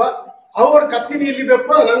ಬಂದಿರ್ತಿದ್ದಿಮ್ಮ ಅವ್ರ ಕತ್ತಿನ ಇಲ್ಲಿ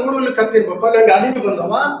ಬೆಪ್ಪ ನಂಗುಡಲ್ಲಿ ಕತ್ತಿನ ಬೆಪ್ಪ ನಂಗೆ ಅಲ್ಲಿಂದ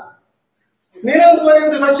ಬಂದವ. ನೀನೊಂದು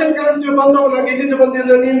ಮನೆಯಿಂದ ದಕ್ಷಿಣ ಕನ್ನಡ ಬಂದವ ನಂಗೆ ಎಲ್ಲಿಂದ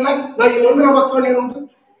ಬಂದಿದ್ದ ನೀನಿಲ್ಲ ನಾ ಈ ಮಂದಿರ ಮಕ್ಕಳು ನೀನುಂಟು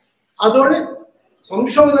ಅದೋಡೆ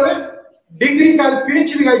ಸಂಶೋಧನೆ ಡಿಗ್ರಿ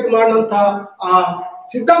PhD ಆಯ್ತು ಮಾಡಂತ ಆ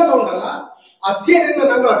ಸಿದ್ಧಾಂತ ಉಂಟಲ್ಲ ಅಧ್ಯಯನ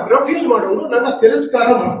ನಂಗೆ ರೆಫ್ಯೂಸ್ ಮಾಡೋದು ನಂಗೆ ತಿರಸ್ಕಾರ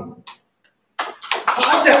ಮಾಡೋದು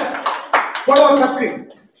ಸಾಧ್ಯ ಕೊಡುವ ತಪ್ಪಿ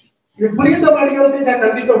ವಿಪರೀತ ಮಾಡಿ ಅಂತ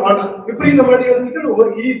ಖಂಡಿತ ಮಾಡ ವಿಪರೀತ ಮಾಡಿ ಅಂತ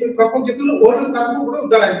ಈ ಪ್ರಪಂಚದಲ್ಲಿ ಒಂದು ತಪ್ಪು ಕೂಡ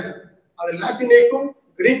ಉದ್ದಾರ ಆಗಿದೆ. ಅದು ಲ್ಯಾಟಿನ್ ಏಕು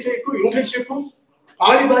ಗ್ರೀಕ್ ಏಕು ಇಂಗ್ಲಿಷ್ ಏಕು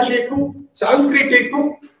ಪಾಳಿ ಭಾಷೆ ಏಕು ಸಾಂಸ್ಕ್ರಿಟ್ ಏಕು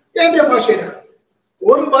ಯಾವುದೇ ಭಾಷೆ ಇದೆ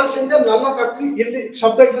ಒಂದು ಭಾಷೆಯಿಂದ ನಲ್ಲ ತಕ್ಕಿ ಇಲ್ಲಿ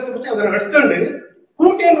ಶಬ್ದ ಇಲ್ಲದ ಬಿಟ್ಟು ಅದನ್ನು ಎಡ್ತಂಡು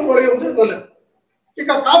ಕೂಟಿಯನ್ನು ಕೊಳೆಯುವುದು ನಲ್ಲ. ಈಗ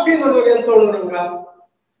ಕಾಫಿ ಅನ್ನೋದು ಎಂತ ನಂಗ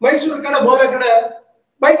ಮೈಸೂರು ಕಡೆ ಬೋರೆ ಕಡೆ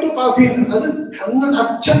ಬೈ ಟು ಕಾಫಿ ಅದು ಕನ್ನಡ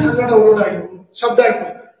ಅಚ್ಚ ಕನ್ನಡ ವರ್ಡ್ ಆಗಿ ಶಬ್ದ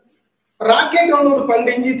ಆಗಿತ್ತು. ರಾಕೆಟ್ ಅನ್ನೋದು ಪಂಡ್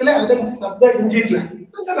ಇಂಜಿತ್ಲೆ ಅದನ್ನ ಶಬ್ದ ಇಂಜಿತ್ಲೆ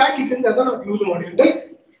ಅಂತ ರಾಕೆಟ್ ಇಂದ ಅದನ್ನ ಯೂಸ್ ಮಾಡಿ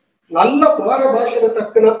நல்ல போற ಭಾಷೆಯ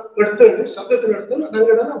ತಕ್ಕನ எடுத்து ಶಬ್ದത്തിന് எடுத்து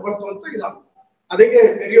ನಂಗಡನ ಬರ್ತವಂತ ಇದಾವ. ಅದಕ್ಕೆ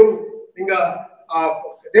பெரிய ಹಿಂಗ ಆ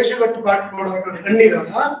ದೇಶ ಕಟ್ಟುಪಾಡು ಮಾಡೋ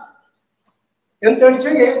ಹಣ್ಣಿರಲ್ಲ ಎಂತ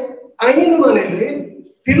ಅನಿಸಂಗೆ ಐನು ಮನೆಯಲ್ಲಿ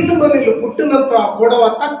ಪಿಲ್ಲು ಮನೆಯಲ್ಲಿ ಪುಟ್ಟಿನಂತ ಕೊಡವ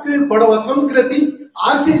ತಕ್ಕು ಕೊಡವ ಸಂಸ್ಕೃತಿ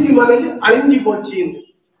RCC ಮನೆಯಲ್ಲಿ ಅಳಿಂಜಿ ಪೋಚಿ ಎಂದು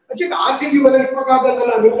ಅಚ್ಚಕ್ಕೆ RCC ಮನೆ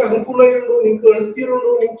ಇಪ್ಪಕ್ಕಾಗಲ್ಲ ನಿಮ್ಗೆ ಅನುಕೂಲ ಇರೋದು ನಿಮ್ಗೆ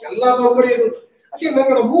ಅಳ್ತಿರೋದು ನಿಮ್ಗೆ ಎಲ್ಲಾ ಸೌಕರ್ಯ ಇರೋದು ಅಚ್ಚೆ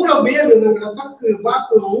ನಂಗಡ ಮೂಲ ಬೇರು ನಂಗಡ ತಕ್ಕು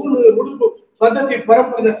ಬಾಕು ಊನು ಉಡುಪು ಪದ್ಧತಿ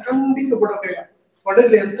ಪರಂಪರೆ ಖಂಡಿತ ಬಿಡೋಕಯ್ಯ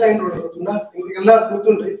ಪಡೆದ್ಲಿ ಎಂತ ಏನು ನೋಡೋದು ನಿಮ್ಗೆ ಎಲ್ಲಾರು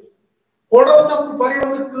ಗೊತ್ತುಂಡ್ರಿ. ಕೊಡವ ತಪ್ಪು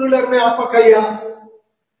ಬರೆಯೋದು ಕೀಳರ್ನೆ ಅಪ್ಪಕಯ್ಯ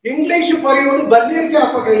ಇಂಗ್ಲಿಷ್ ಬರೆಯೋದು ಬಲ್ಲಿಯರಿಗೆ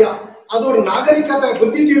ಅಪ್ಪಕಯ್ಯ ಅದು ஒரு ನಾಗರಿಕತೆ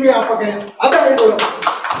ಬುದ್ಧಿಜೀವಿ ಅಪ್ಪಕಯ್ಯ ಅದ ನೋಡೋದು.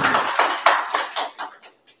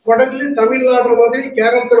 ಕೊಡಗ್ಲಿ ತಮಿಳುನಾಡು ಮಾದರಿ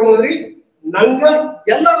ಕೇರಳದ ಮಾದರಿ ನಂಗ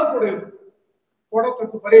ಎಲ್ಲಾರ ಕೊಡ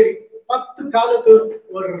ತಪ್ಪು ಬರೆಯಿರಿ 10 ಕಾಲದ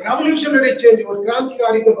ஒரு ரெவல்யூஷனரி சேஞ்ச் ஒரு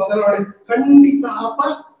ಕ್ರಾಂತಿಕಾರಿಕ ಬದಲಾವಣೆ ಖಂಡಿತ ಅಪ್ಪ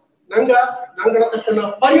ನಂಗಡ ತಕ್ಕನ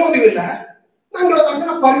ಬರೆಯೋದು ಇಲ್ಲ ನಂಗಡ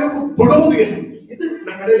ತಕ್ಕನ ಬರೆಯೋದು ಬಿಡೋದು ಇಲ್ಲ. ಇದು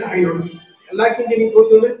ನಂಗಡೆ ಆಯ್ನೋಡು ಎಲ್ಲಕ್ಕಿಂತ ನಿಮ್ಗೆ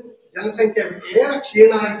ಗೊತ್ತು ಜನಸಂಖ್ಯೆ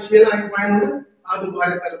ಕ್ಷೀಣ ಆಗಿ ಮಾಡಿ ಅದು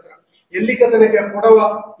ಬಾಳೆ ತರತ್ರ ಎಲ್ಲಿಗೆ ತನಕ ಕೊಡವ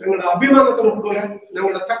ನಂಗಡ ಅಭಿಮಾನತನ ಬಿಡುವರೆ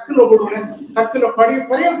ನಂಗಡ ತಕ್ಕನ ಬಿಡುವರೆ ತಕ್ಕನ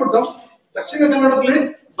ಪಡೆಯಲ್ಪಡ್ತಾವ್. ದಕ್ಷಿಣ ಕನ್ನಡದಲ್ಲಿ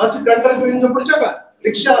ಬಸ್ ಕಂಡಕ್ಟರ್ ಬಿಡಿಸಾಗ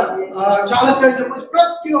ರಿಕ್ಷಾ ಚಾಲಕ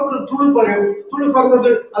ಪ್ರತಿಯೊಬ್ಬರು ತುಳು ಬರೆಯೋದು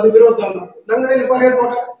ಅದು ವಿರೋಧ ಅಲ್ಲ. ನಂಗಡೆಯಲ್ಲಿ ಬರೆಯೋದು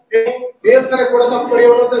ನೋಡ ತರ ಕೊಡ ತಪ್ಪು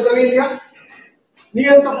ಬರೆಯುವಂತ ಜನ ಇದೆಯಾ? ನೀ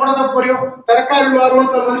ಅಂತ ಕೊಡ ತಪ್ಪು ಬರೆಯೋ ತರಕಾರಿ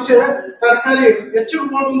ಮಾರುವಂತ ಮನುಷ್ಯ ತರಕಾರಿ ಹೆಚ್ಚು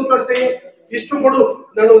ಕೊಡು ಕಡ್ತೇನೆ ಇಷ್ಟು ಕೊಡು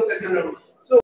ನಡುವಂತ ಜನರು